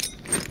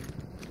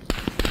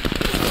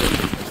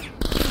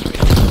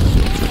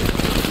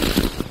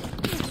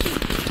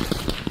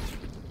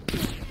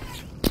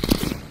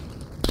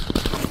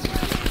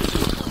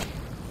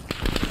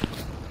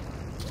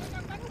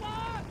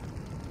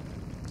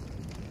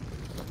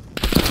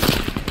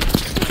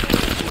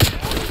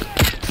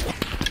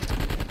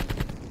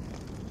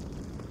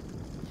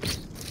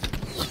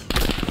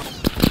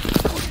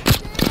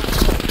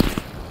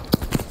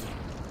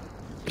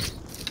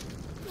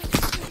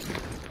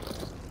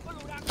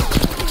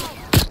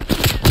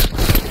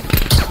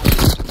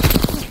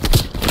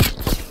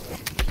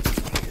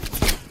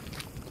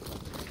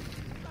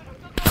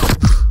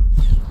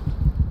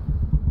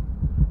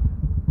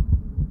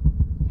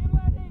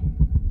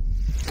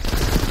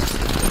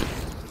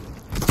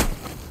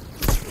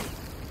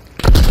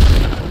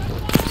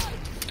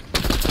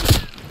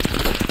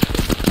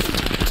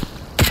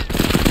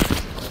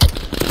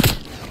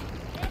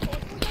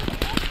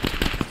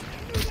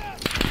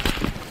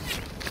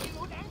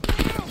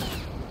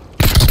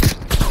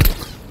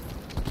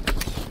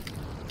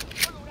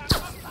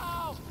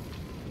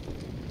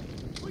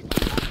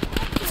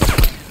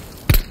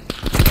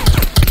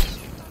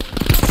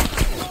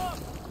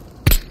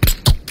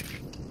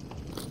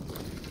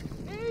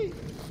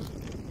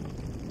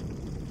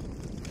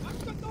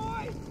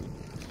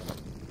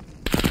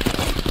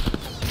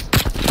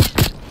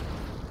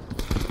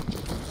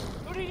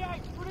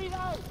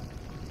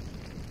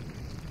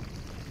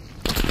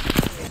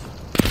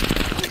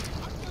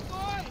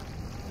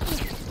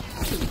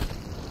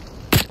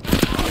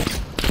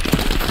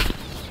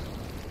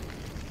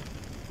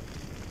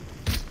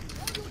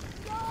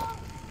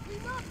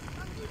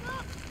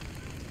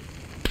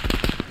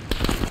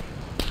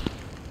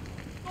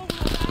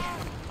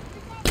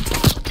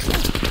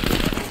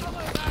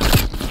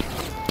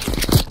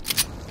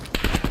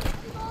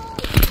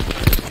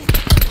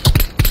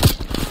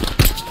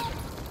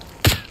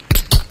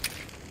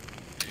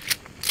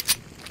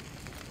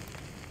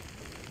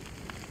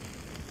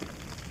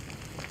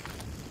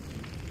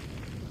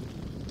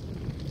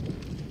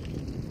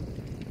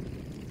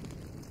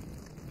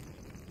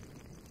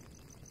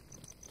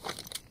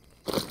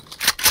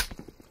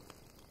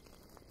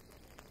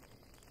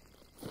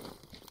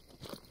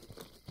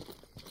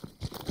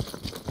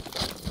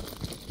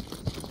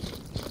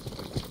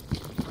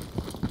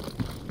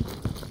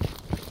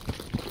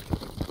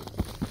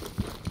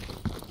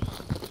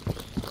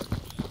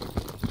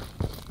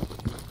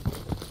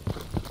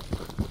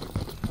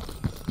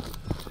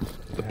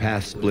 The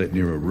path split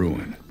near a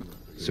ruin,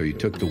 so you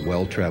took the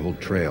well-traveled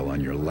trail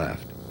on your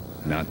left,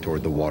 not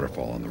toward the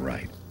waterfall on the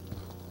right.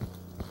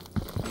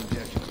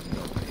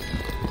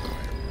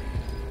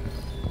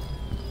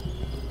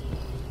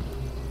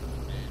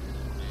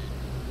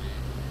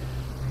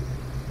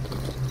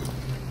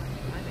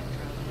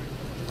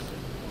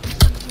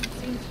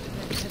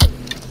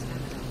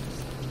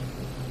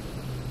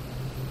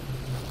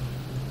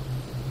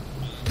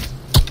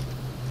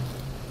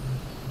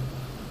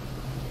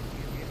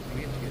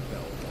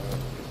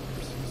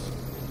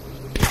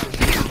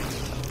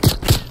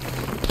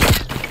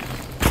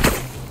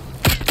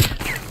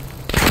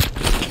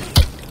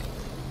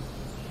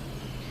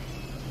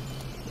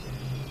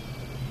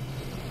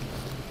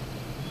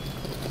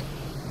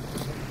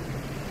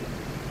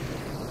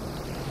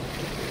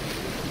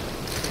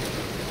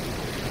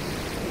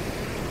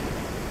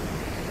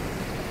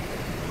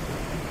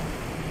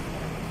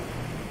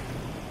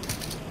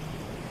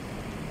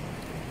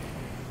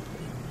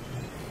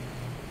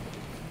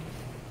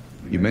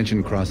 You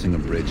mentioned crossing a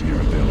bridge near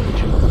a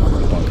village.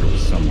 The bunker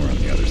was somewhere on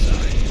the other side.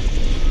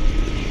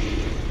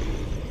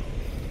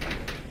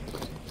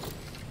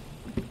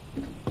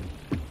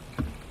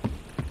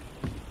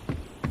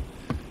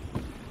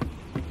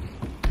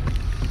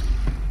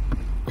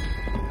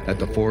 At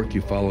the fork,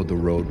 you followed the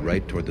road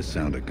right toward the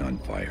sound of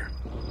gunfire.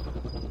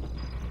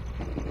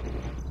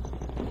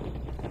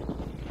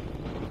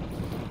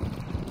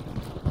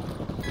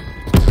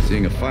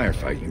 Seeing a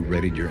firefight, you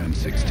readied your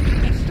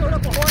M16. Stored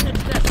up a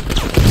hornet's nest.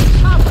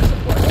 Chopper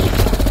support.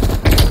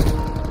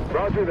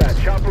 Roger that.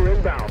 Chopper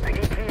inbound.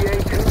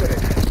 ETA 2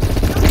 minutes.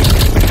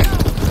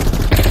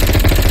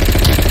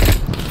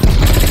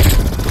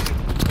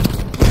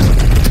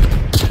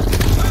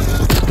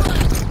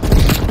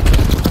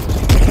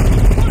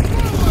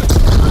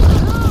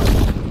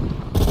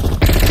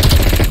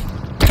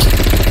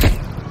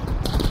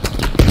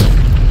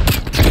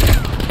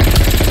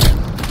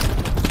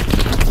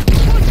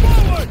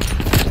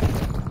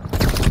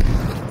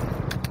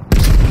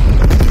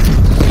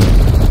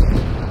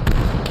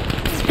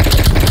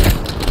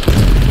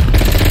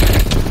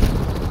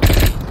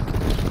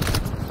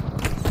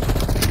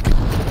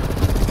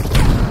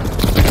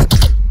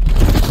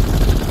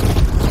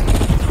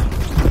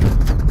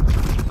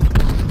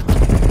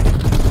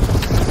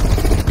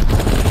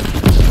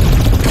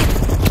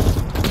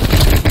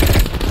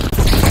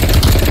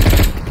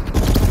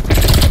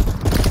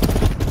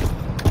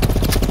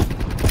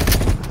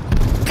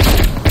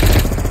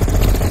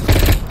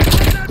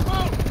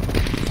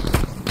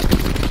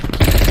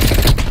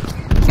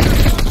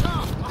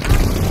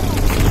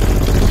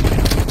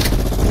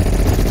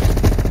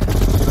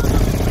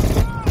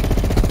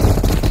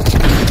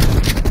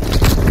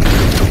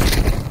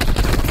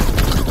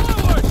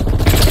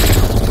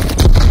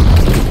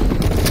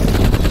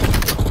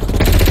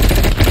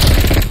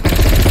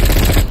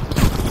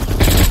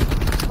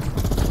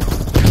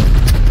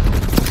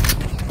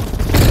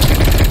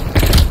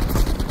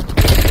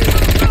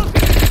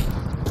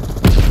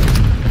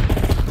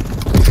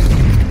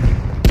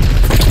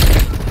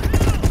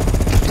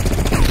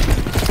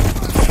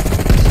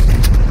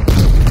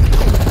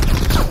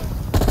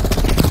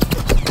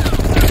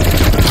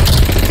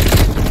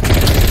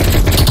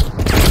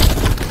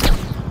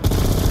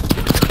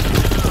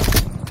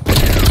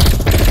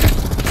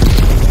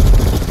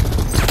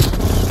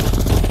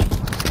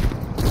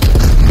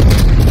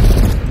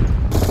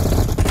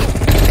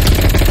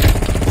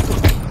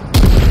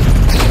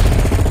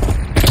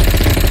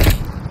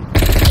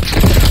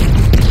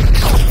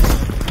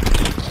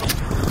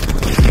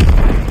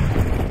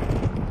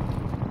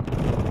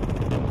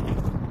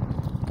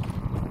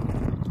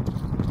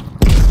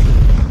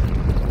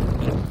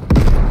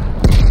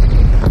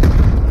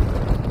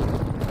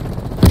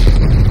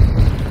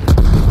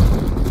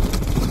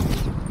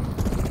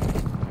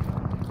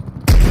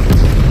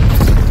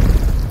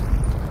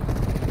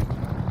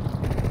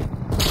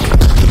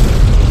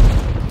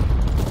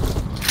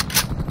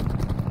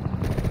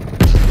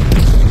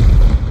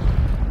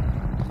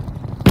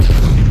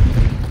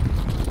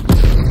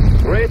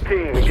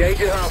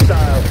 Engaging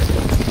hostiles.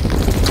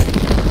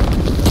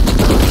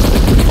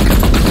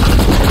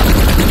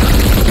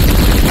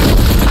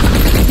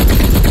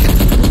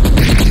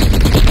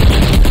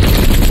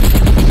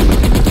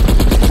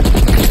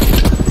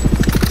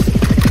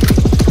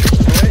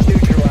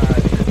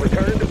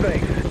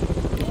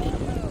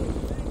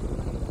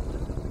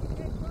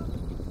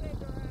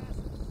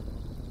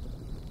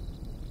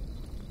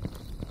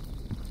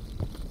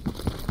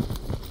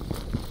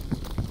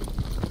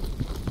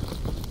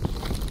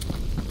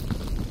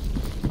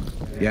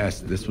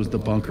 Yes, this was the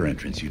bunker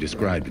entrance you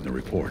described in the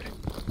report.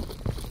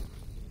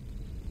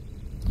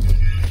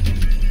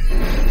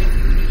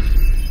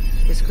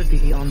 This could be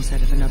the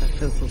onset of another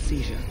focal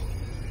seizure.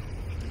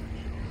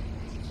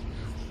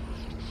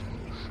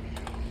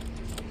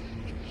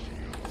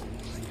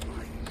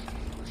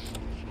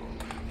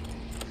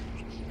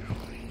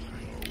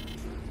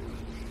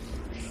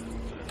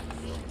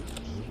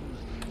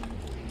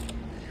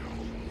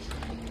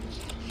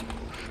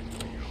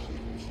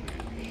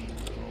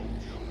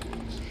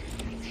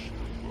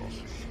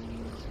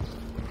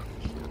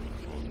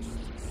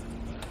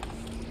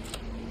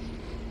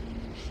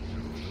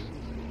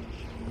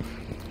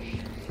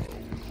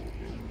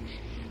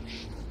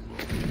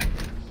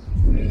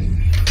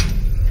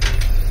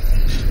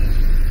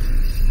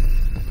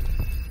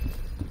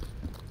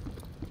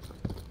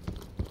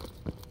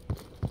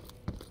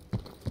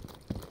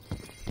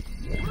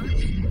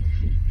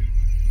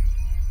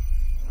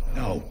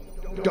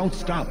 Don't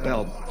stop,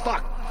 Bell.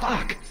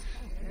 Fuck!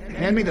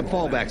 Hand me the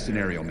fallback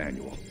scenario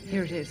manual.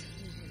 Here it is.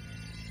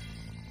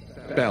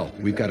 Bell,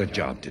 we've got a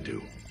job to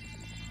do.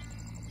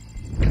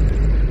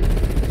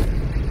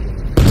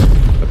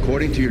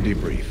 According to your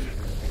debrief,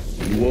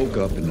 you woke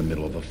up in the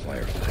middle of a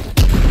firefight.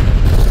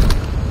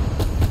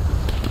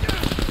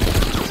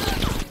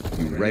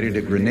 You readied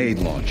a grenade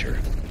launcher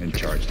and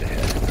charged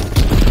ahead.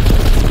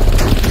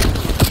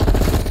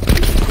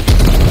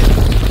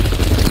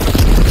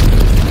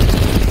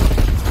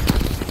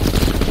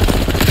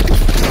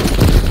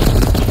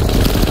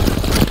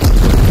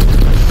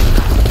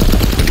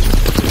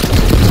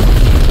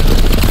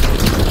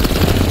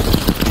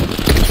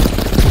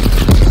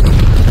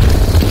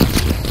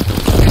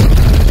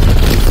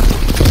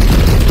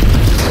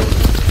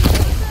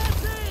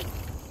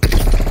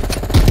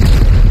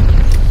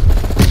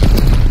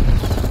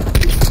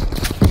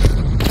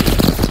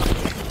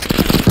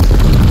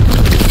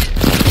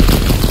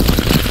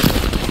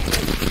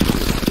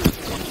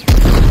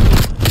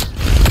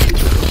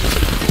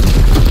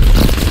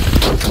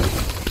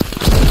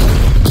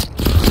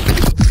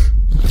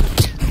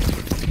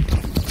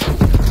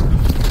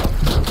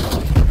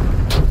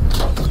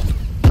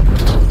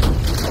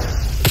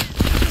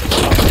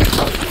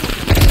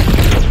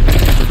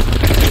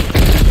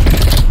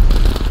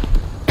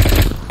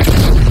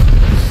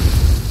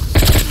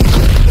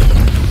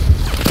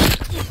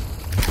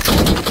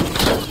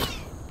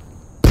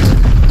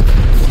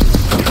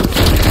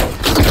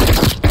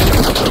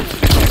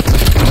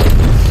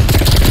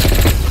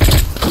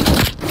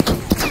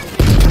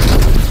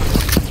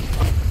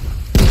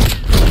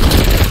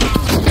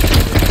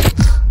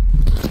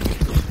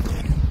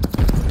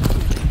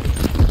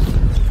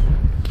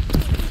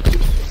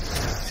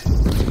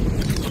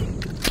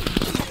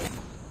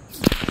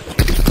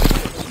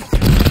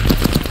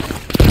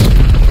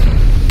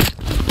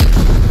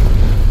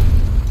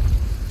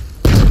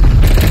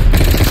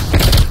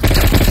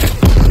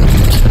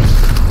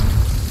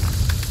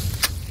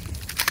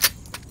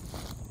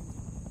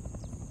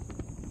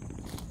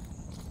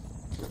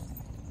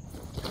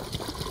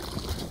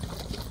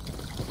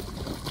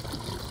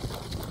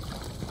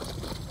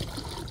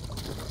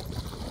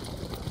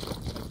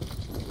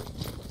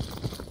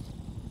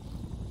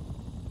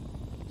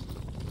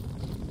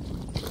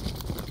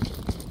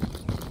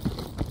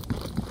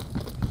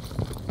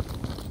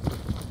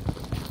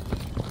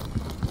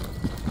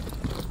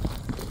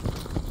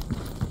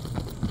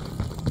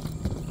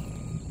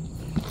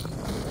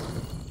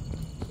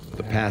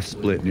 The path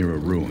split near a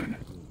ruin,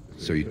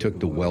 so you took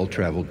the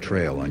well-traveled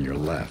trail on your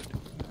left,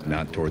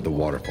 not toward the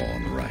waterfall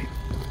on the right.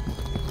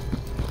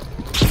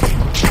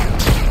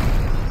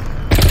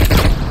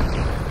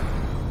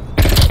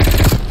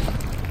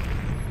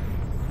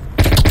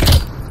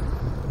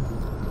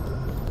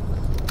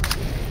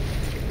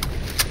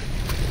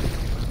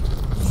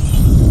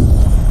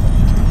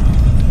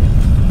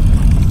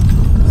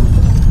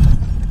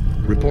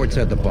 Reports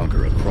had the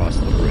bunker across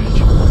the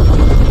bridge.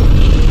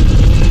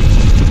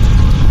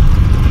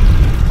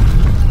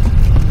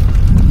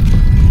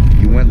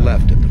 You went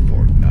left at the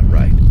fort, not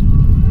right.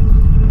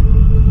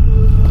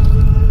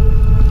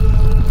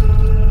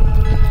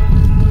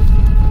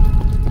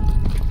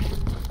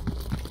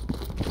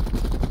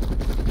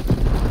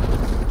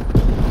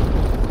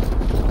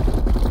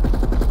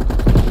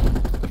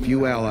 A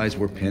few allies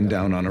were pinned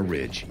down on a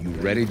ridge. You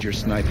readied your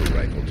sniper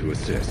rifle to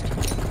assist.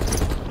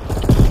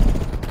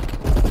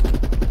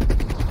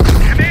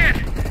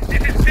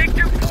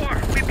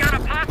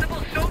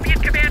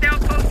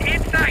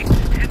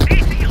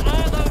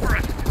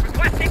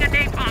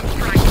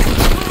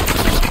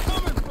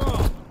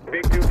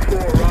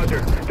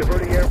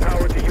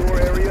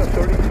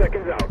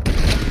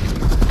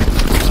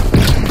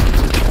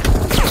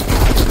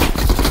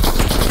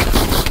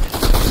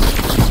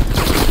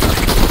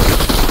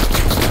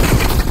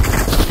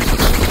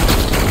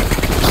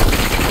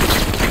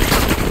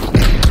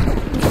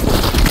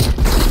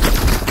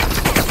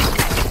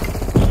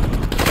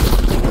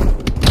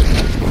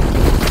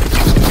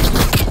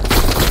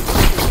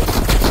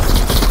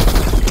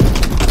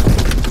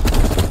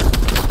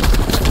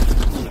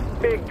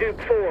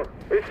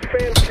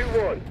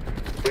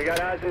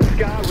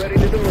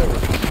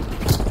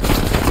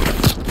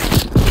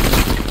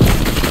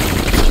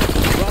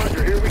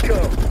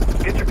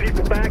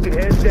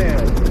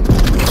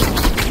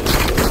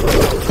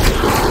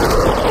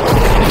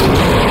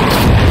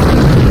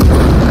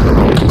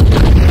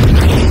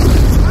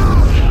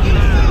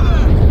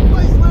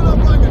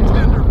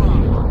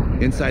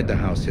 Inside the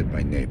house hit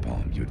by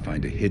napalm, you'd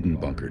find a hidden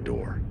bunker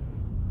door.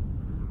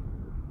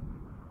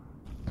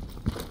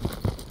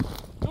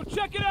 Go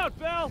check it out,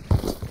 Val!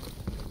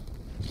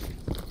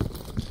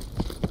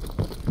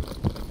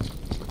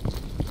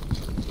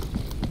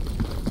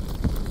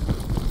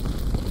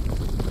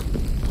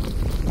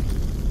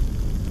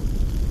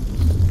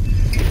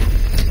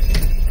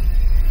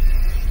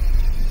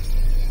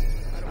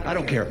 I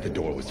don't care if the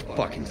door was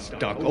fucking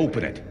stuck.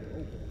 Open it.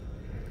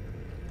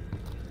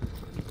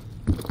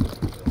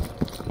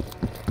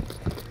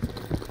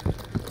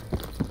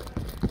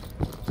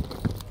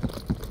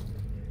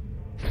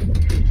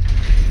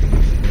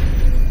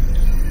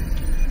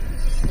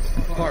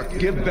 Park,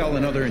 give Bell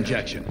another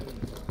injection.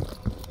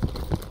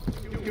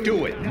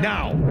 Do it,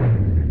 now!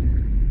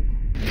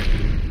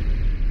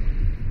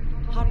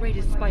 Heart rate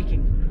is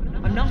spiking.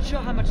 I'm not sure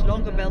how much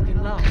longer Bell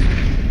can last.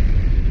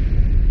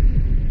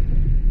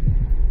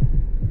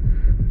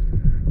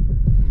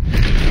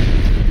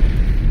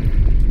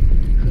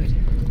 Good.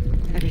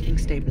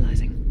 Everything's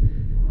stabilizing.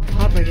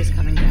 Heart rate is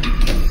coming down.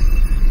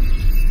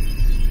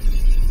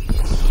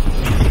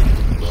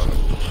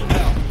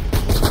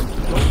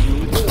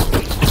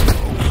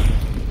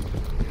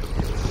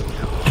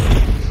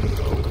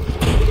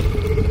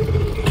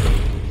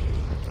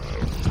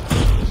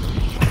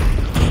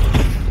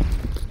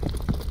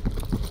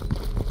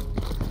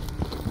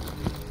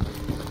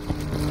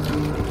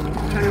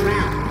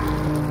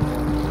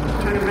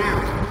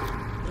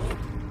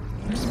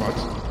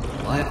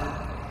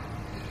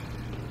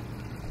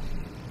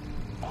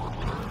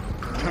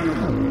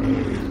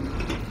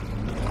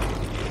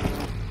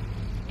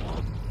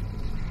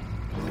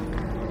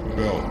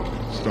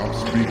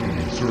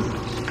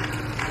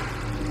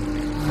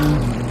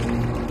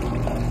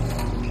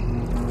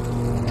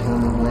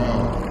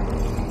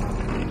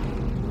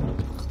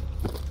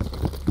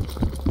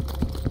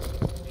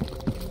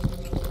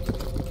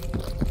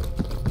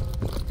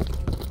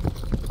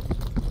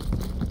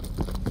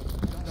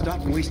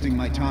 Stop wasting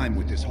my time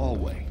with this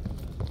hallway.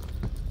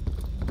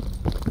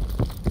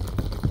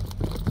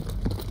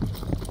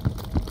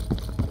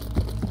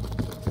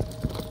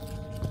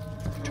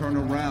 Turn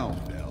around,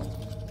 Bell.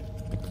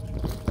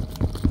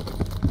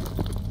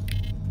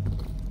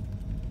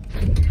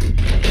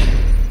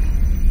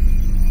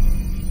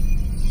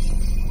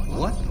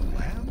 What? The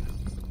lab?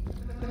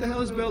 What the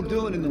hell is Bell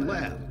doing in the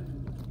lab?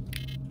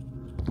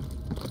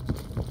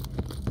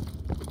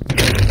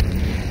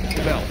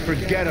 Bell,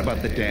 forget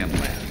about the damn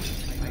lab.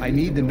 I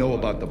need to know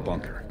about the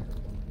bunker.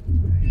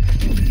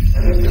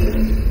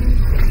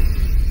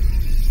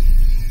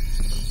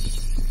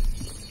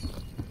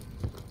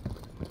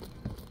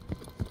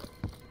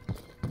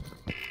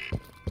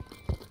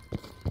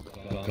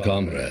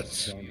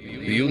 Comrades,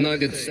 the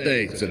United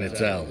States and its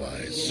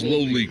allies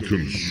slowly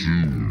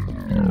consume.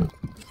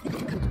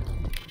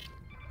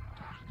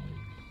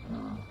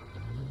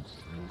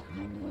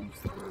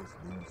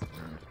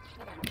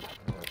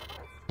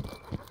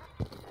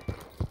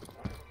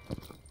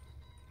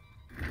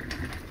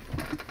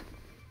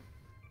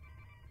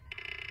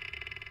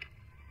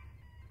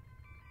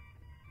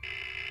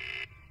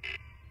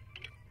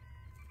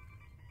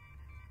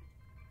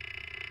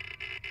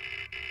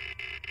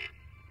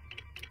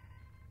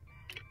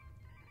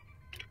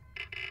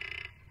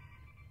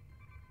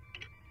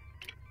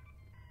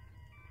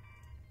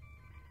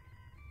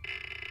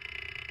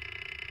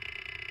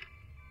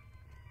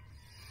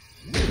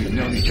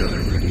 known each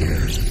other for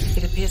years.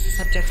 It appears the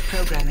subject's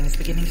programming is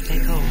beginning to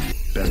take hold.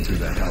 Been through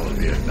the hell of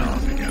Vietnam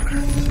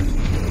together.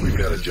 We've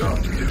got a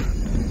job to do.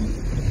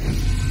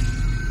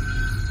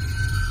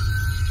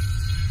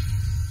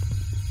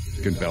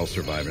 Can Bell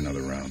survive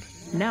another round?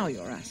 Now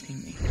you're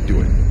asking me.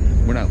 Do it.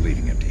 We're not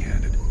leaving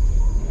empty-handed.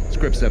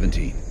 Script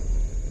 17.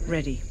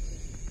 Ready.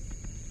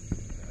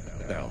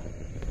 Bell,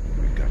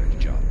 we've got a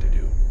job to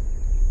do.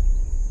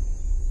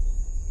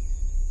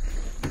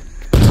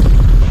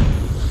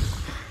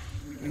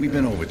 We've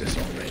been over this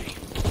already.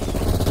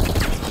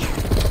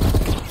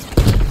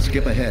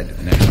 Skip ahead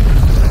now.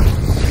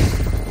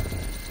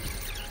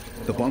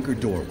 The bunker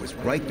door was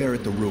right there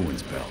at the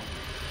ruins, Bell.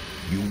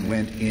 You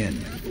went in.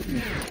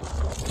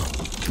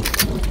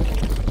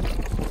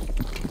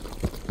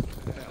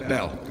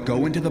 Bell,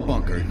 go into the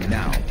bunker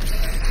now.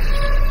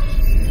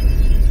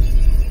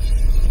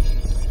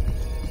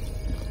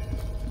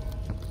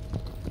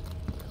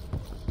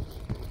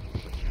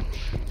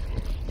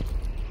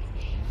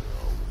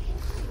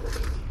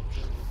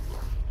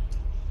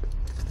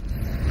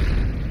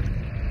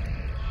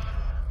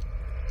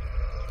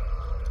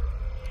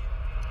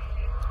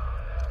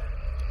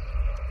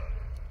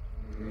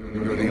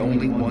 You're the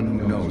only one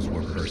who knows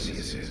where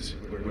Perseus is,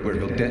 where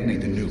he'll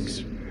detonate the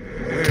nukes.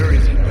 Where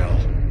is he, Bell?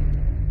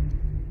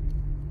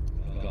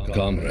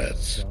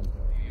 Comrades,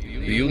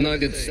 the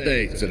United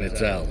States and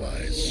its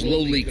allies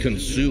slowly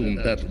consume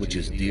that which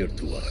is dear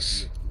to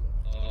us.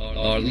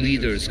 Our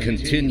leaders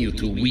continue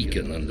to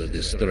weaken under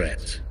this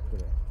threat.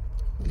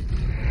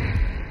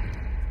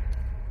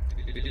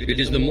 It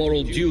is the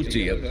moral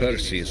duty of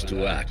Perseus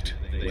to act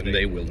when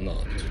they will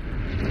not.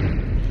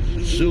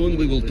 Soon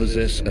we will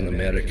possess an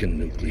American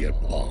nuclear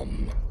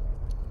bomb.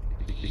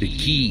 The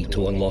key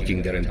to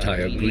unlocking their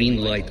entire green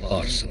light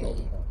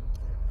arsenal.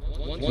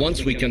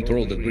 Once we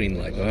control the green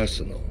light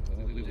arsenal,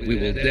 we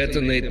will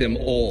detonate them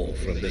all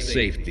from the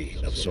safety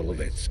of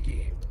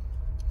Solovetsky.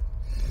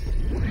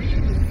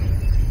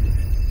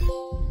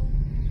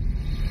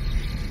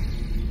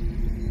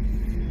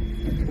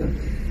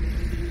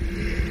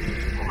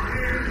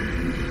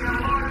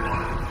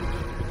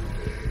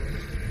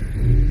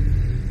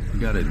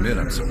 Gotta admit,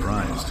 I'm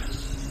surprised.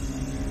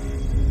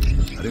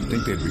 I didn't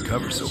think they'd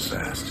recover so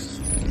fast.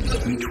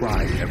 We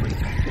tried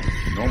everything.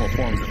 Normal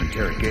forms of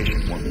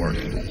interrogation weren't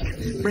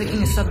working.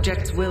 Breaking a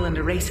subject's will and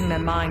erasing their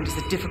mind is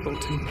a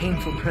difficult and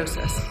painful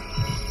process.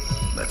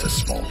 That's a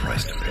small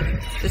price to pay.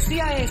 The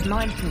CIA's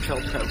mind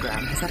control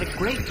program has had a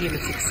great deal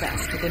of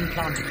success with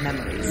implanted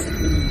memories.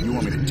 You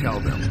want me to tell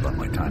them about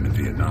my time in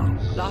Vietnam?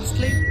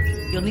 Lastly,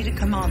 you'll need a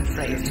command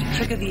phrase to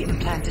trigger the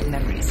implanted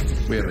memories.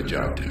 We have a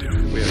job to do.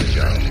 We have a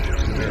job to do.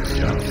 We have a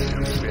job to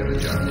do. We have a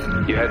job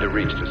to do. You had to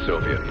reach the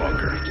Soviet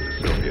bunker.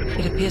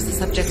 It appears the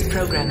subject's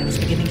programming is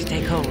beginning to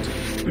take hold.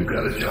 We've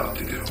got a job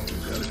to do.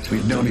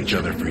 We've known each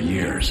other for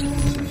years.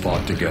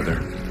 Fought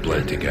together,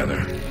 bled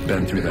together,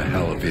 been through the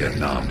hell of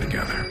Vietnam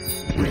together.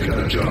 We've got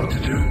a job to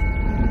do.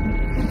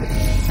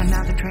 And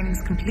now the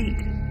training's complete.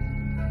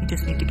 You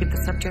just need to give the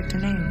subject a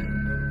name.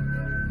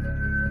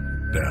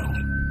 Bell.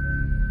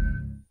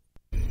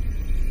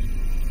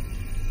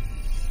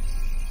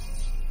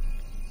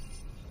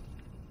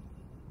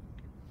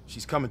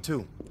 She's coming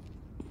too.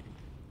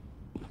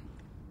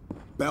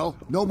 Bell,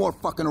 no more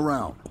fucking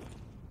around.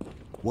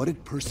 What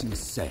did Perseus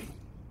say?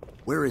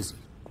 Where is he?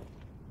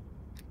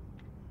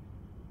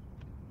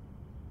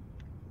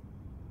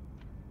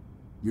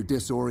 You're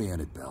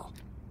disoriented, Bell.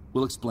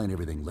 We'll explain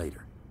everything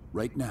later.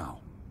 Right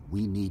now,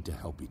 we need to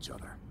help each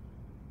other.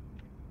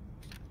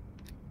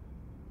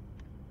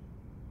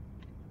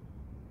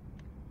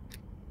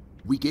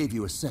 We gave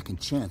you a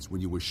second chance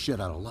when you were shit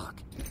out of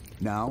luck.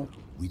 Now,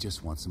 we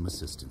just want some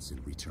assistance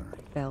in return.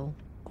 Bell,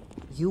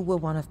 you were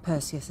one of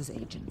Perseus's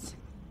agents.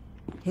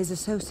 His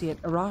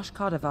associate, Arash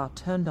Kardavar,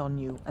 turned on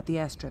you at the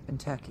airstrip in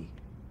Turkey.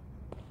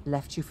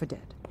 Left you for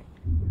dead.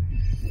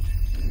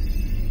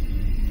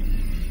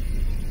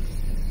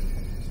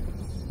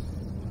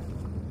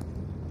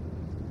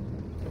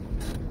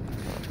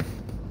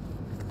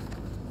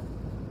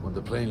 When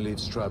the plane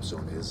leaves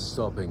Trabzon, it's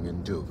stopping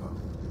in Duva.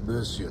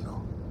 This you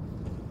know.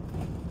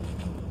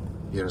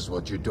 Here's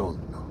what you don't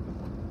know.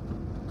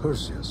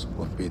 Perseus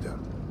won't be there.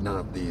 None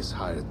of these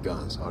hired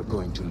guns are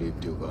going to leave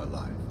Duva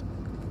alive.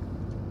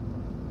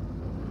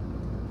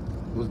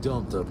 We'll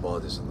dump their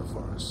bodies in the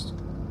forest.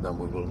 Then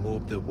we will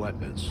move the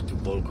weapons to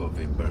Volkov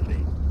in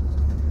Berlin.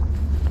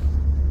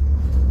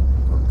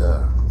 From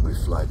there, we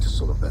fly to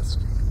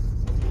Solovetsky.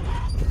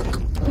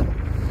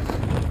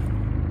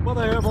 But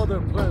I have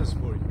other plans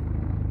for you.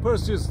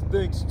 Perseus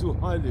thinks too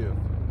highly of you.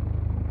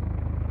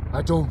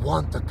 I don't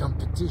want the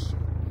competition.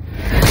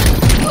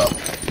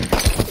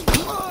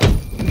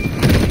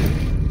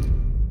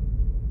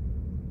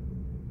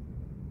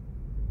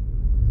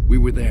 We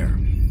were there.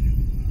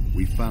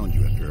 We found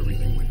you after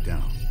everything went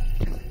down.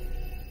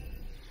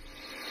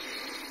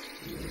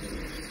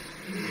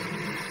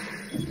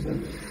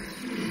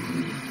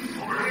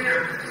 Over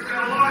here! We've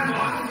got a live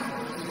one!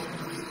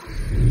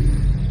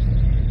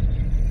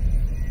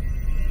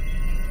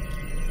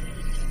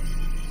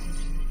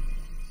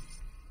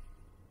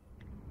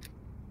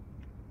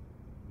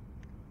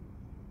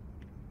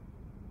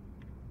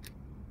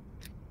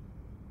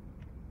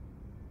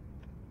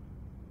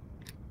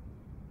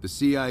 The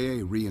CIA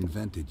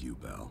reinvented you,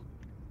 Bell.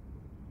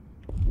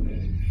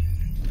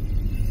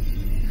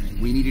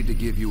 We needed to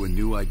give you a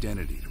new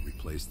identity to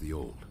replace the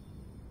old.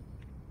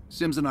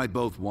 Sims and I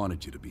both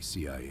wanted you to be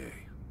CIA.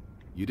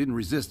 You didn't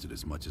resist it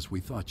as much as we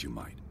thought you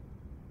might.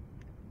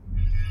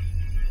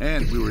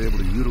 And we were able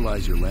to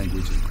utilize your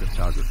language and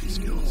cryptography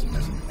skills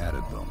as an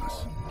added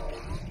bonus.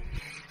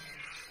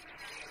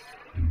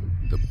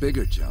 The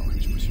bigger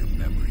challenge was your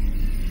memory.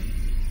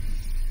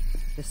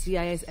 The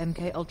CIA's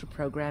MK-Ultra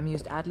program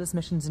used Adler's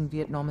missions in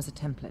Vietnam as a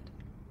template.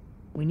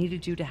 We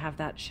needed you to have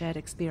that shared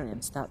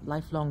experience, that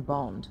lifelong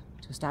bond,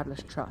 to establish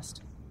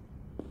trust.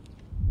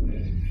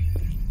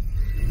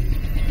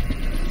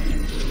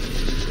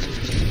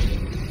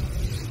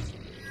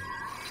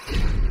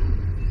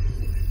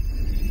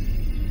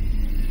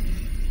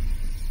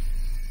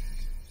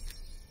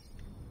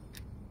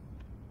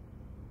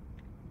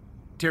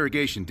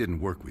 Interrogation didn't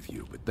work with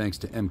you, but thanks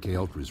to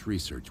MK-Ultra's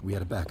research, we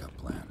had a backup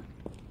plan.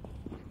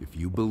 If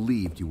you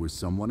believed you were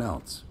someone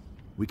else,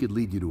 we could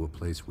lead you to a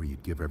place where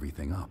you'd give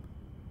everything up.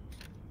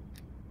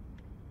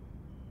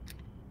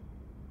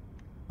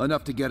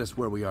 Enough to get us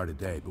where we are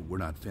today, but we're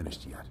not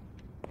finished yet.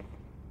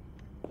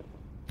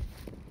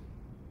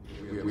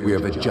 We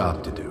have a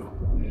job to do.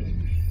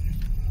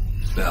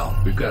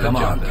 Bell, we've got a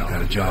job. We've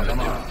got a job to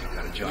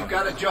do. We've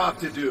got a job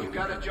to do. We've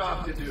got a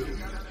job to do.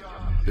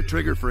 The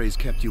trigger phrase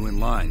kept you in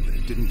line, but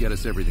it didn't get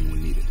us everything we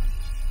needed.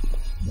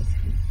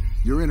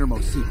 Your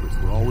innermost secrets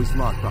were always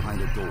locked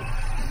behind a door.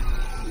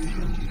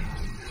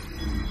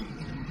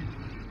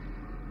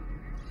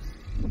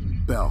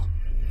 Bell,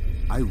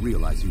 I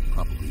realize you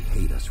probably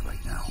hate us right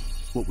now,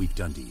 what we've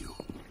done to you.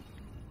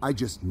 I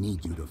just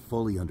need you to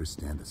fully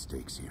understand the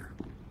stakes here.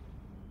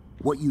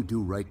 What you do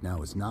right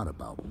now is not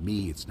about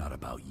me, it's not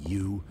about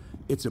you,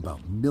 it's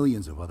about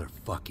millions of other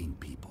fucking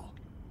people.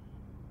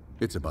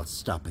 It's about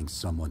stopping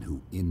someone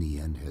who, in the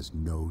end, has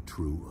no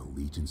true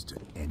allegiance to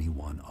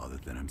anyone other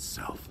than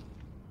himself.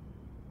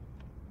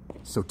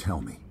 So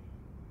tell me,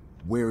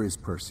 where is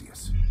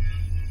Perseus?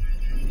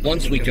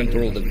 Once we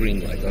control the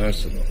green light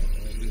arsenal,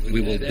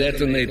 we will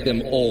detonate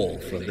them all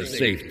from the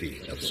safety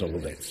of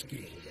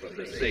Solovetsky.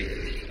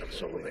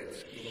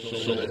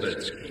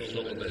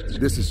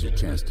 This is your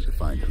chance to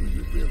define who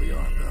you really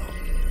are, Bell.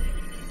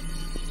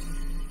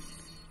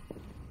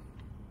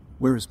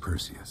 Where is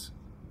Perseus?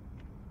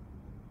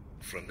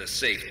 From the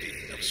safety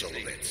of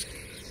Solovetsky.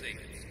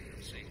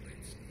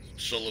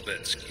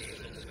 Solovetsky.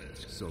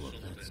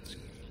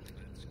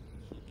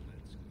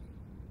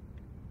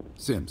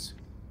 Sims,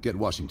 get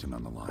Washington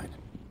on the line.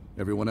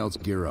 Everyone else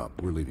gear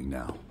up. We're leaving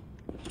now.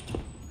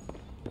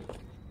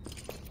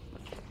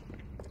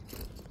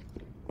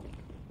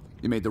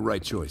 You made the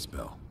right choice,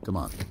 Bell. Come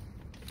on.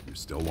 You're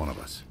still one of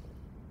us.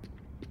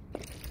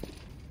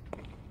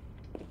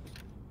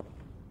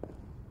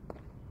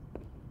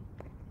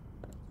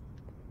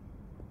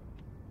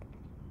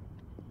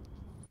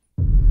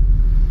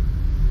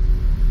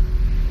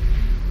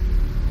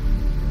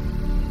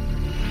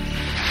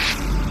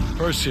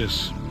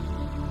 Perseus.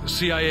 The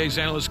CIA's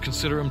analysts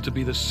consider him to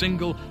be the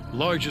single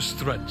largest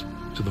threat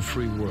to the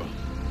free world.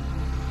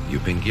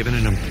 You've been given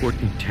an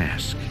important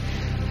task.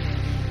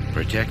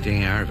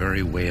 Protecting our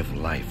very way of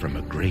life from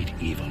a great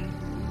evil.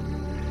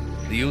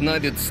 The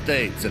United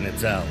States and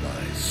its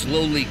allies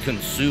slowly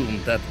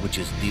consume that which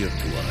is dear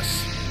to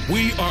us.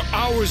 We are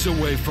hours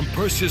away from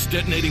Perseus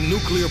detonating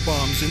nuclear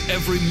bombs in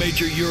every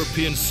major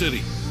European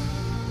city.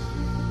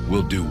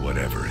 We'll do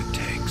whatever it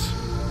takes.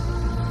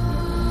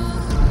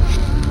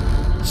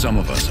 Some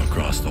of us will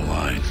cross the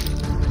line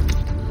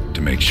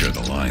to make sure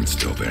the line's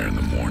still there in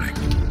the morning.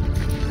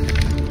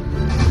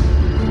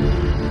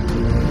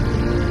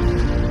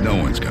 No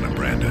one's gonna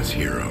brand us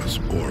heroes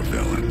or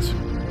villains.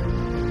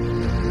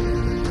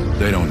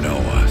 They don't know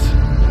us.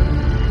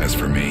 As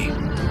for me,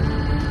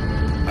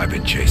 I've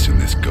been chasing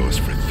this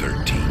ghost for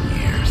 13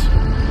 years.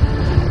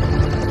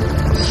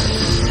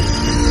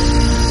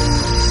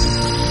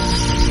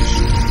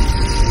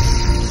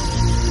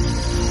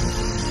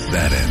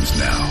 That ends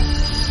now.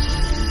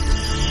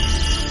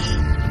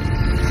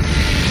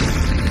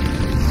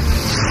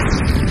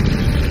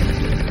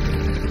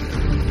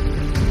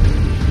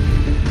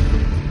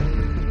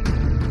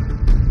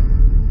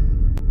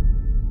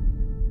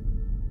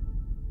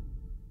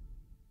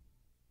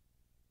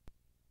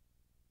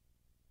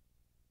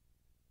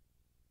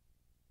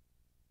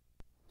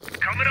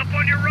 Coming up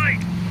on your right.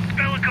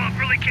 Belikov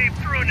really came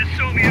through in the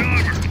Soviet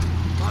armor.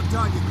 About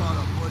time you caught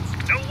up, Woods.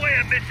 No way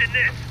I'm missing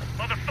this.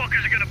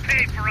 Motherfuckers are gonna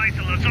pay for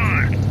Isa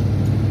Lazar.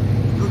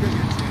 You'll get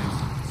your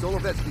chance.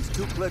 Solovetsky's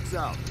 2 clicks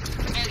out.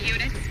 All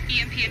units,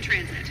 EMP in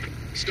transit.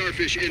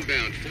 Starfish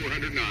inbound,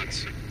 400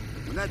 knots.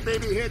 When that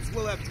baby hits,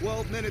 we'll have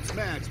 12 minutes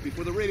max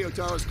before the radio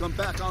towers come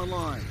back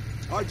online.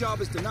 Our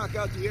job is to knock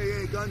out the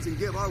AA guns and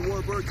give our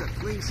warbirds a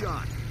clean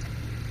shot.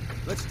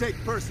 Let's take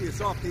Perseus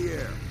off the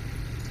air.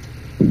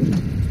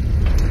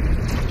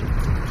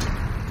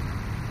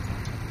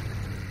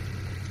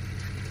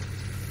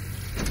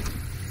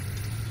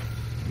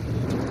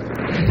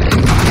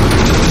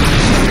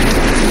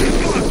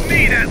 Fuck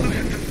me, that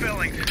loosens the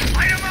fillings.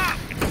 Light him up!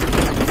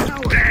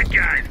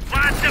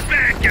 Lots of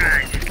bad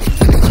guys.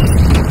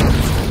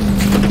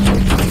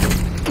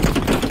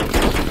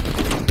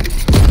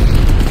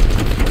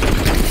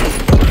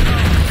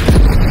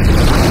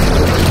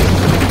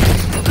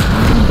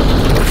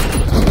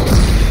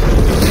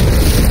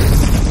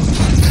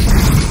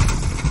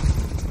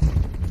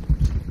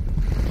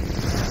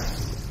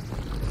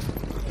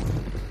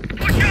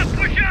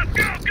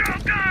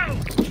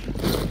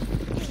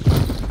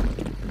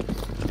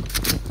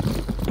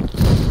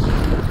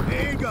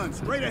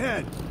 Straight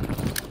ahead.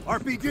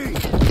 RPG.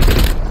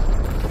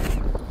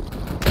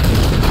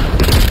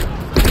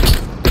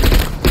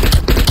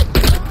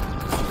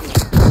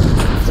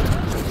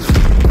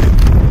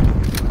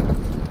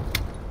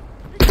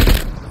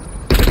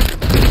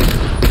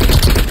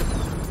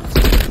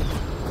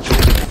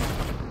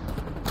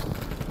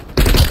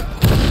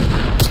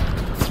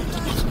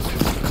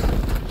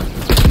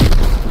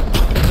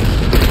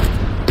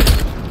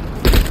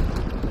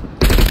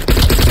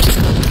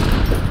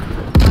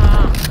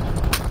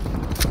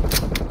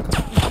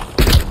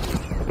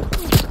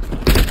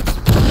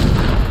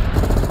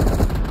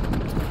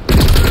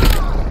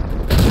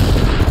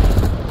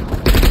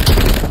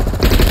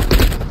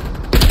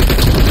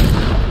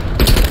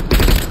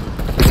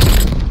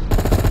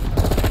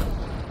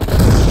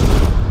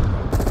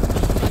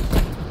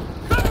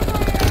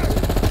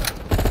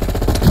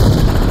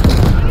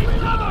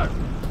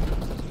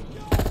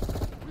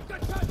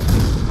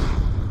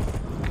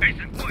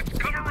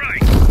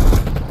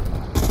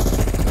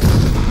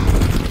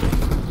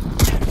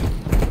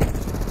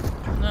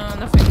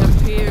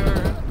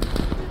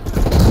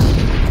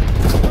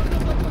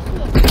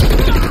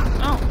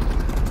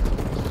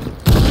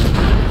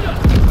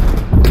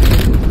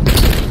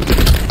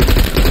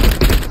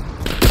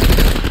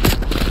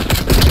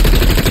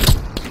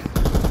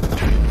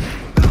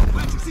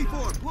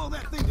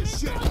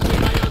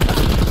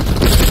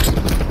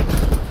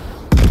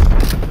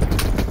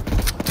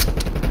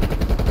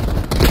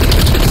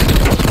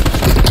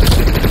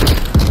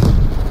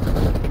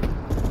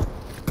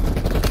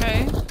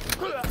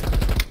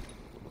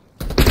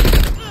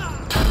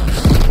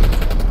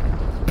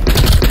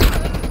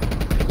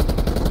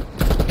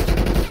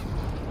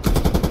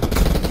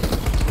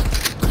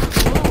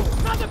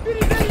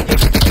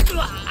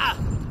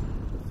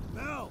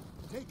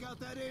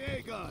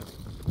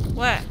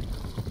 Where?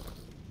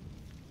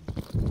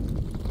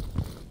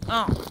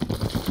 Oh.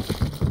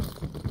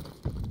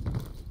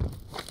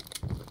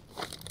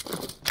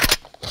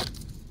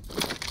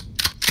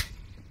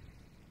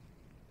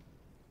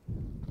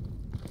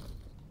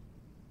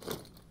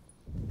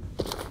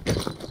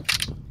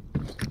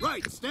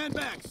 Right, stand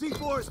back.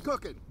 C4 is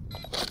cooking.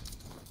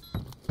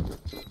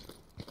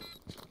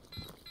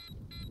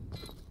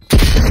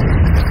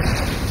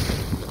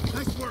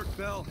 Nice work,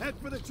 Bell. Head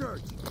for the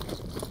church.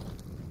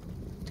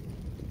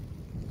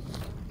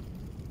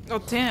 Oh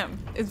damn,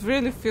 it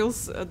really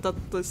feels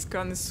that this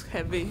gun is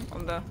heavy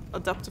on the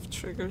adaptive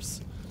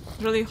triggers.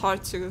 Really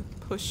hard to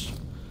push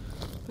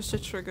the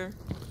trigger.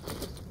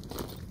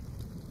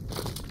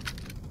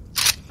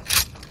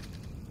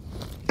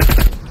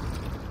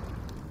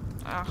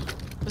 Ah,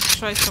 let's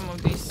try some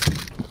of these.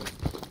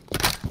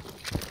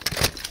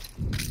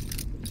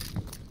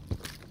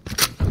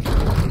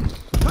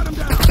 Cut him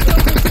down!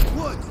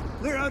 Woods!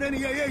 Clear out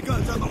any AA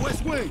guns on the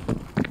west wing!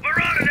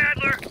 We're on it,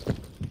 Adler!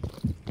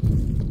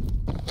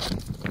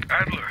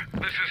 Adler,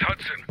 this is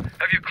Hudson.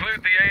 Have you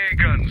cleared the AA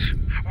guns?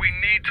 We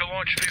need to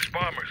launch these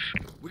bombers.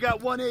 We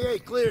got one AA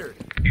cleared.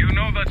 You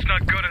know that's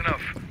not good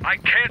enough. I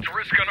can't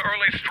risk an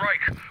early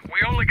strike.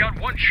 We only got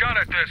one shot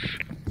at this.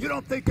 You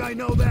don't think I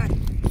know that?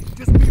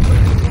 Just be ready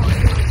to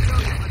launch.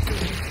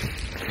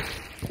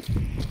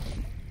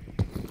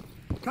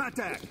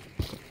 Contact!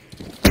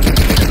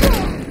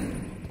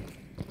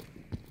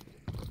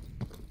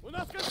 У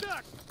нас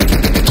контакт!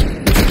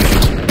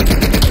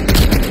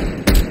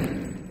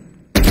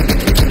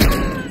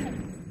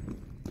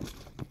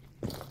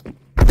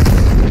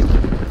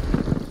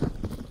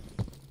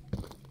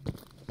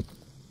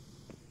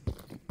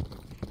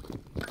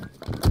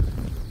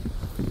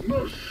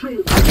 No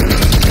shoot!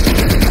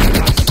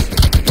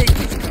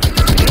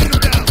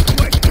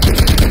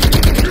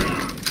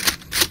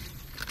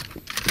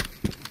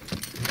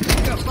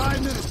 We got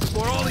 5 minutes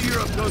before all of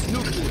Europe goes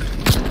nuclear.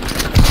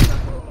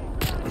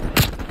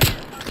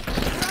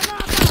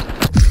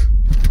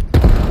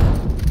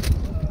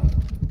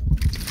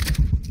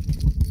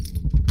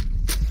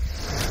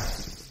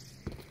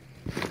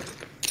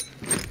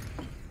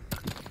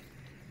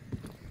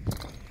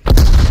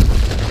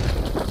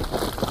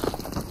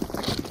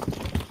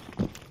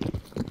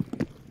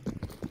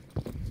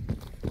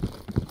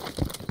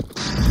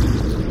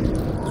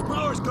 The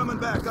power's coming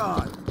back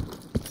on.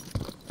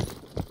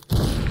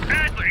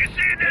 Adler, you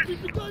seeing this?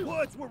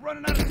 Woods, we're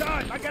running out of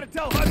time. I gotta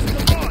tell Hudson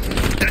to launch.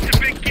 That's a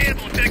big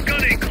gamble if that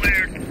gun ain't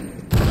cleared.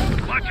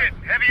 Watch it.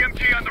 Heavy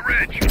MG on the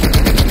ridge.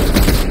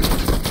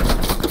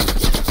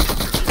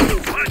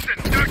 Hudson,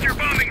 start your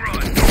bombing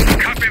run.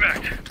 Copy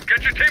that.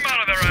 Get your team out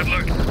of there,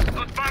 Adler.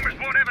 Those bombers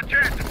won't have a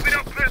chance if we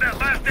don't clear that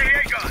last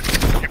AA gun.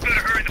 You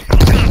better hurry the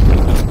fuck up.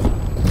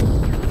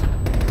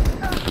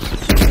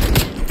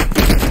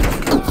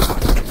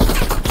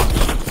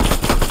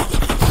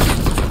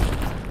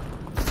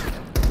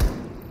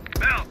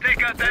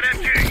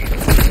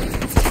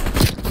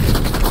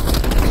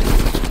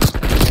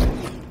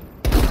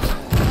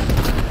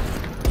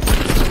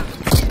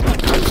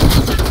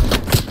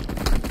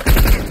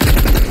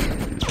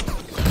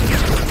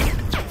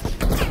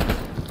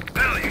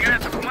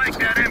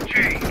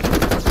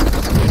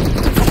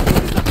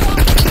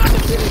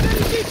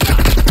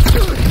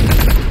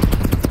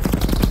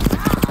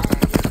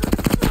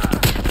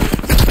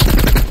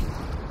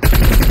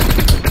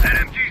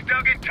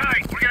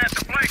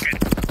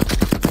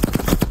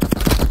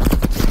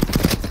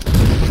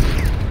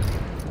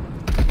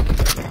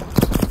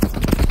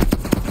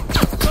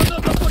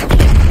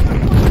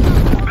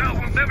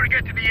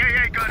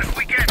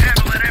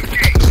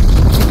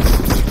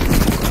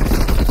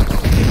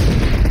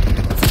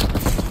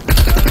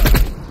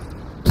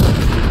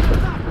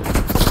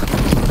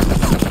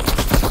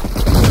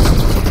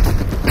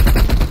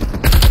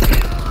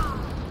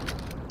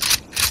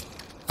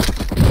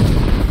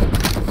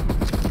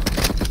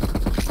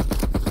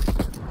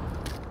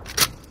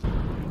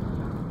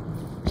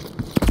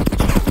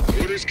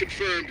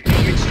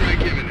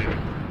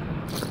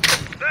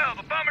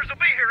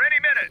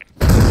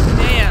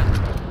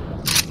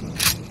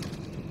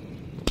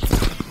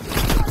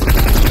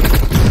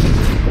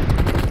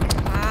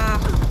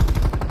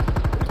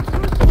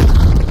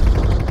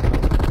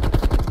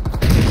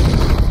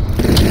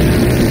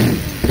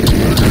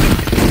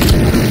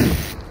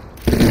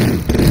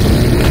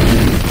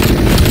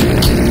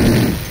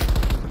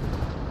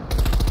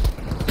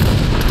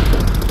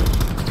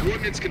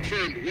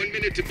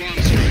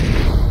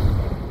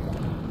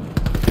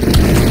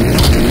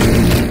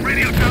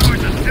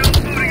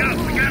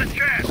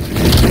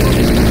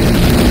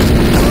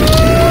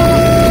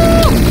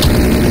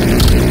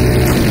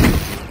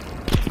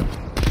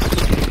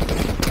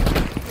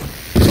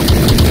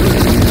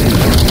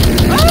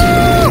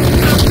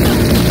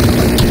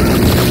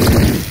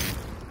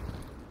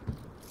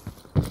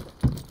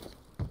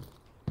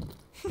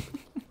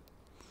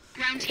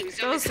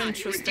 That was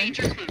interesting.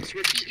 Danger close.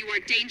 Repeat, you are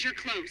danger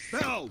close.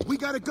 Bell, we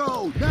gotta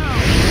go, now!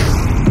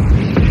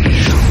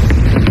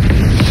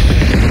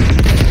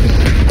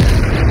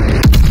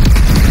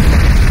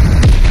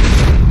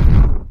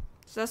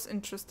 That's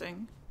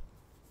interesting.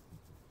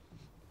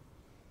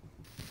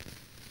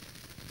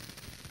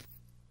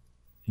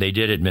 They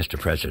did it, Mr.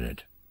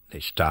 President. They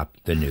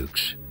stopped the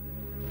nukes.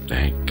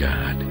 Thank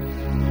God.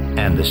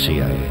 And the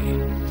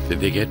CIA.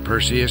 Did they get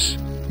Perseus?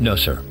 No,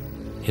 sir.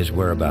 His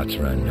whereabouts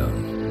are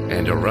unknown.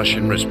 And a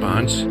Russian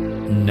response?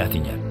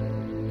 Nothing yet.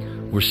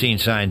 We're seeing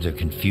signs of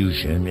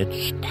confusion.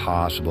 It's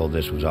possible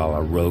this was all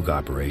a rogue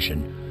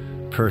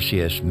operation.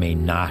 Perseus may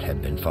not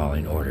have been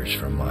following orders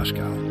from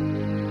Moscow.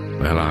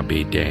 Well, I'll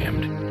be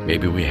damned.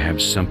 Maybe we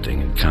have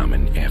something in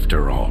common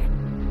after all.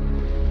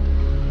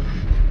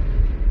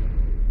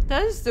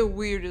 That is the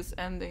weirdest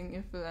ending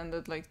if it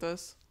ended like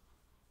this.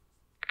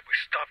 We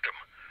stopped him.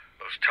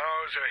 Those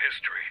towers are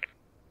history.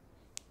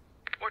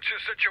 What's your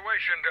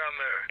situation down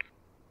there?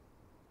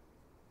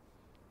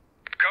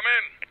 Come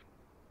in.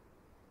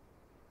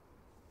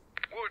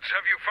 Woods,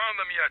 have you found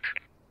them yet?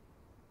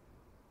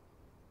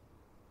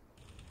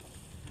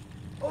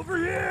 Over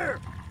here!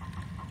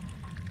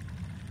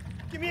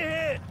 Give me a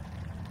hand!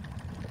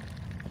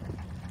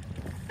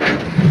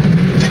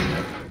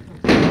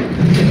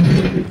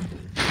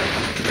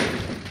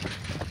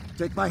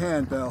 Take my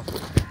hand, Bell.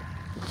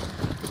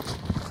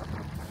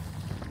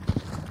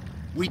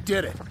 We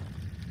did it.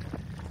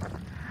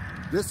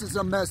 This is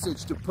a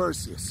message to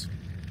Perseus,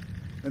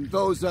 and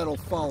those that'll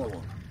follow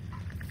him.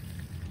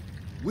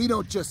 We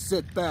don't just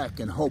sit back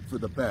and hope for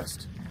the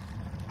best.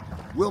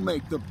 We'll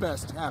make the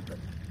best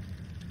happen.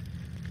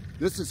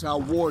 This is how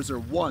wars are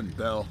won,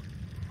 Bell.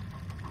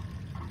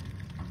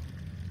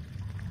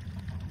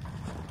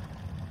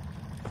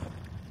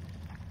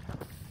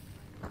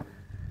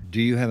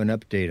 Do you have an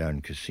update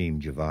on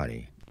Qasim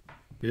Javadi?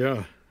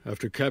 Yeah,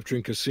 after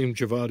capturing Qasim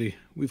Javadi,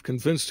 we've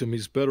convinced him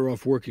he's better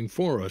off working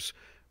for us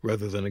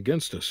rather than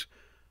against us.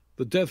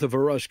 The death of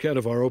Arash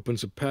Kadivar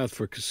opens a path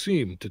for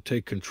Qasim to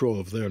take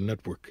control of their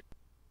network.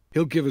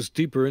 He'll give us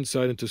deeper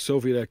insight into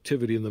Soviet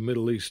activity in the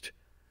Middle East,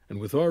 and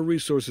with our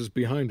resources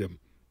behind him,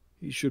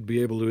 he should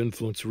be able to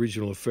influence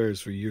regional affairs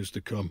for years to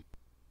come.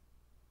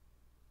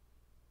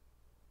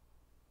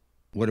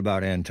 What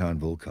about Anton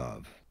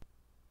Volkov?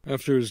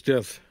 After his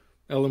death,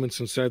 elements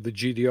inside the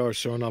GDR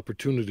saw an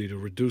opportunity to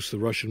reduce the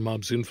Russian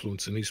mob's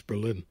influence in East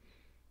Berlin.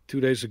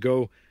 2 days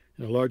ago,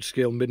 in a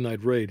large-scale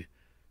midnight raid,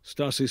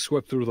 Stasi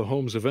swept through the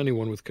homes of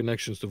anyone with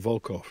connections to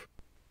Volkov.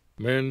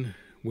 Men,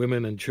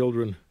 women, and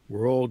children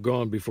were all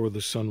gone before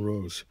the sun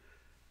rose.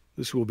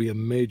 This will be a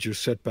major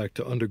setback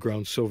to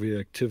underground Soviet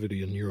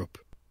activity in Europe.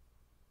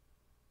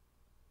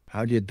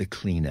 How did the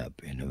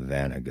cleanup in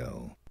Havana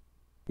go?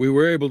 We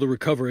were able to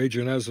recover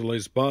Agent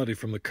Azoulay's body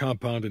from the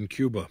compound in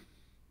Cuba.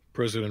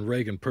 President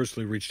Reagan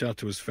personally reached out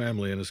to his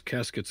family, and his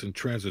casket's in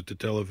transit to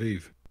Tel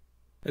Aviv.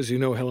 As you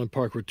know, Helen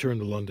Park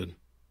returned to London.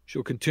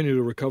 She'll continue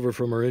to recover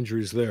from her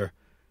injuries there.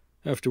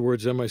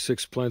 Afterwards,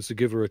 MI6 plans to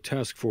give her a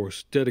task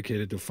force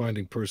dedicated to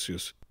finding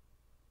Perseus.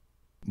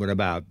 What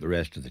about the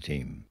rest of the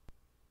team?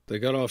 They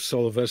got off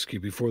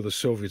Solovetsky before the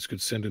Soviets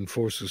could send in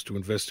forces to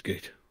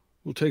investigate.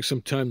 We'll take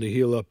some time to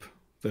heal up,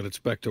 then it's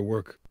back to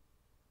work.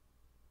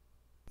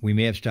 We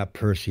may have stopped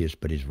Perseus,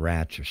 but his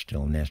rats are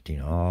still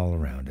nesting all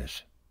around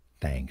us,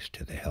 thanks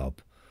to the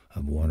help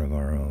of one of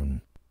our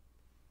own.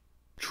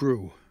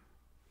 True.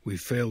 We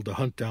failed to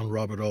hunt down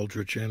Robert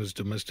Aldrich and his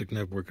domestic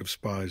network of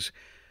spies.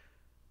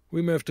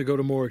 We may have to go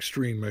to more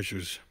extreme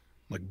measures,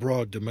 like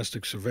broad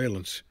domestic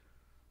surveillance,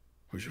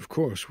 which of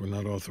course we're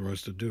not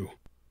authorized to do.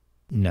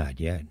 Not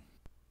yet.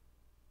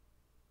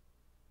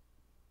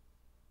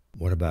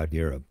 What about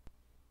Europe?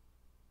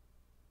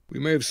 We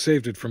may have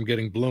saved it from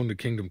getting blown to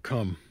Kingdom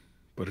Come,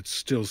 but it's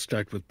still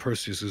stacked with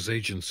Perseus's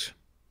agents.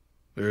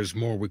 There's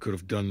more we could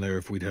have done there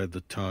if we'd had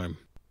the time.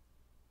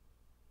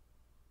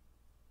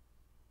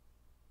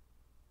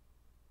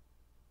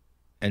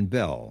 And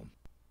Bell.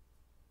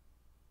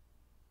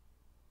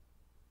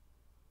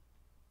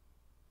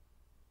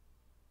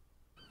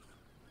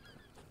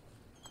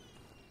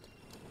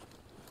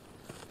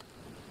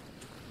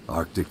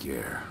 Arctic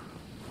air.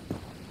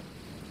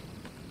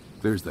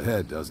 Clears the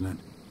head, doesn't it?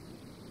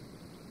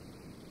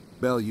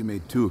 Bell, you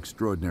made 2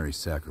 extraordinary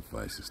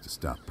sacrifices to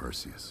stop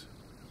Perseus.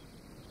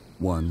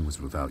 One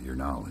was without your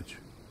knowledge.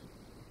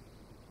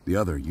 The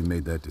other, you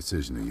made that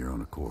decision of your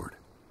own accord.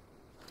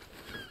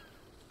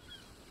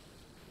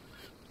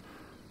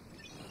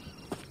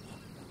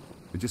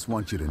 I just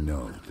want you to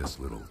know this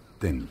little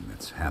thing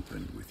that's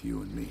happened with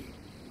you and me.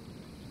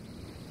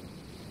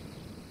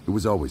 It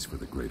was always for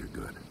the greater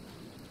good.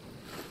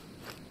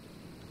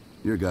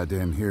 You're a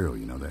goddamn hero,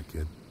 you know that,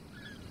 kid?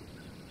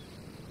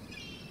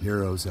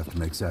 Heroes have to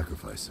make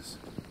sacrifices.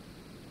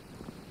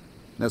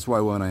 That's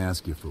why when I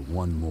ask you for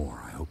one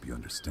more, I hope you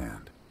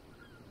understand.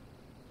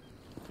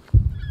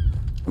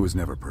 It was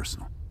never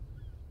personal.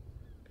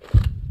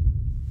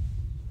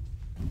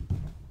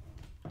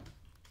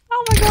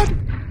 Oh my god!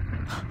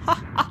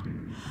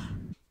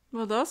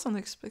 Well, that's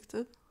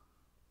unexpected.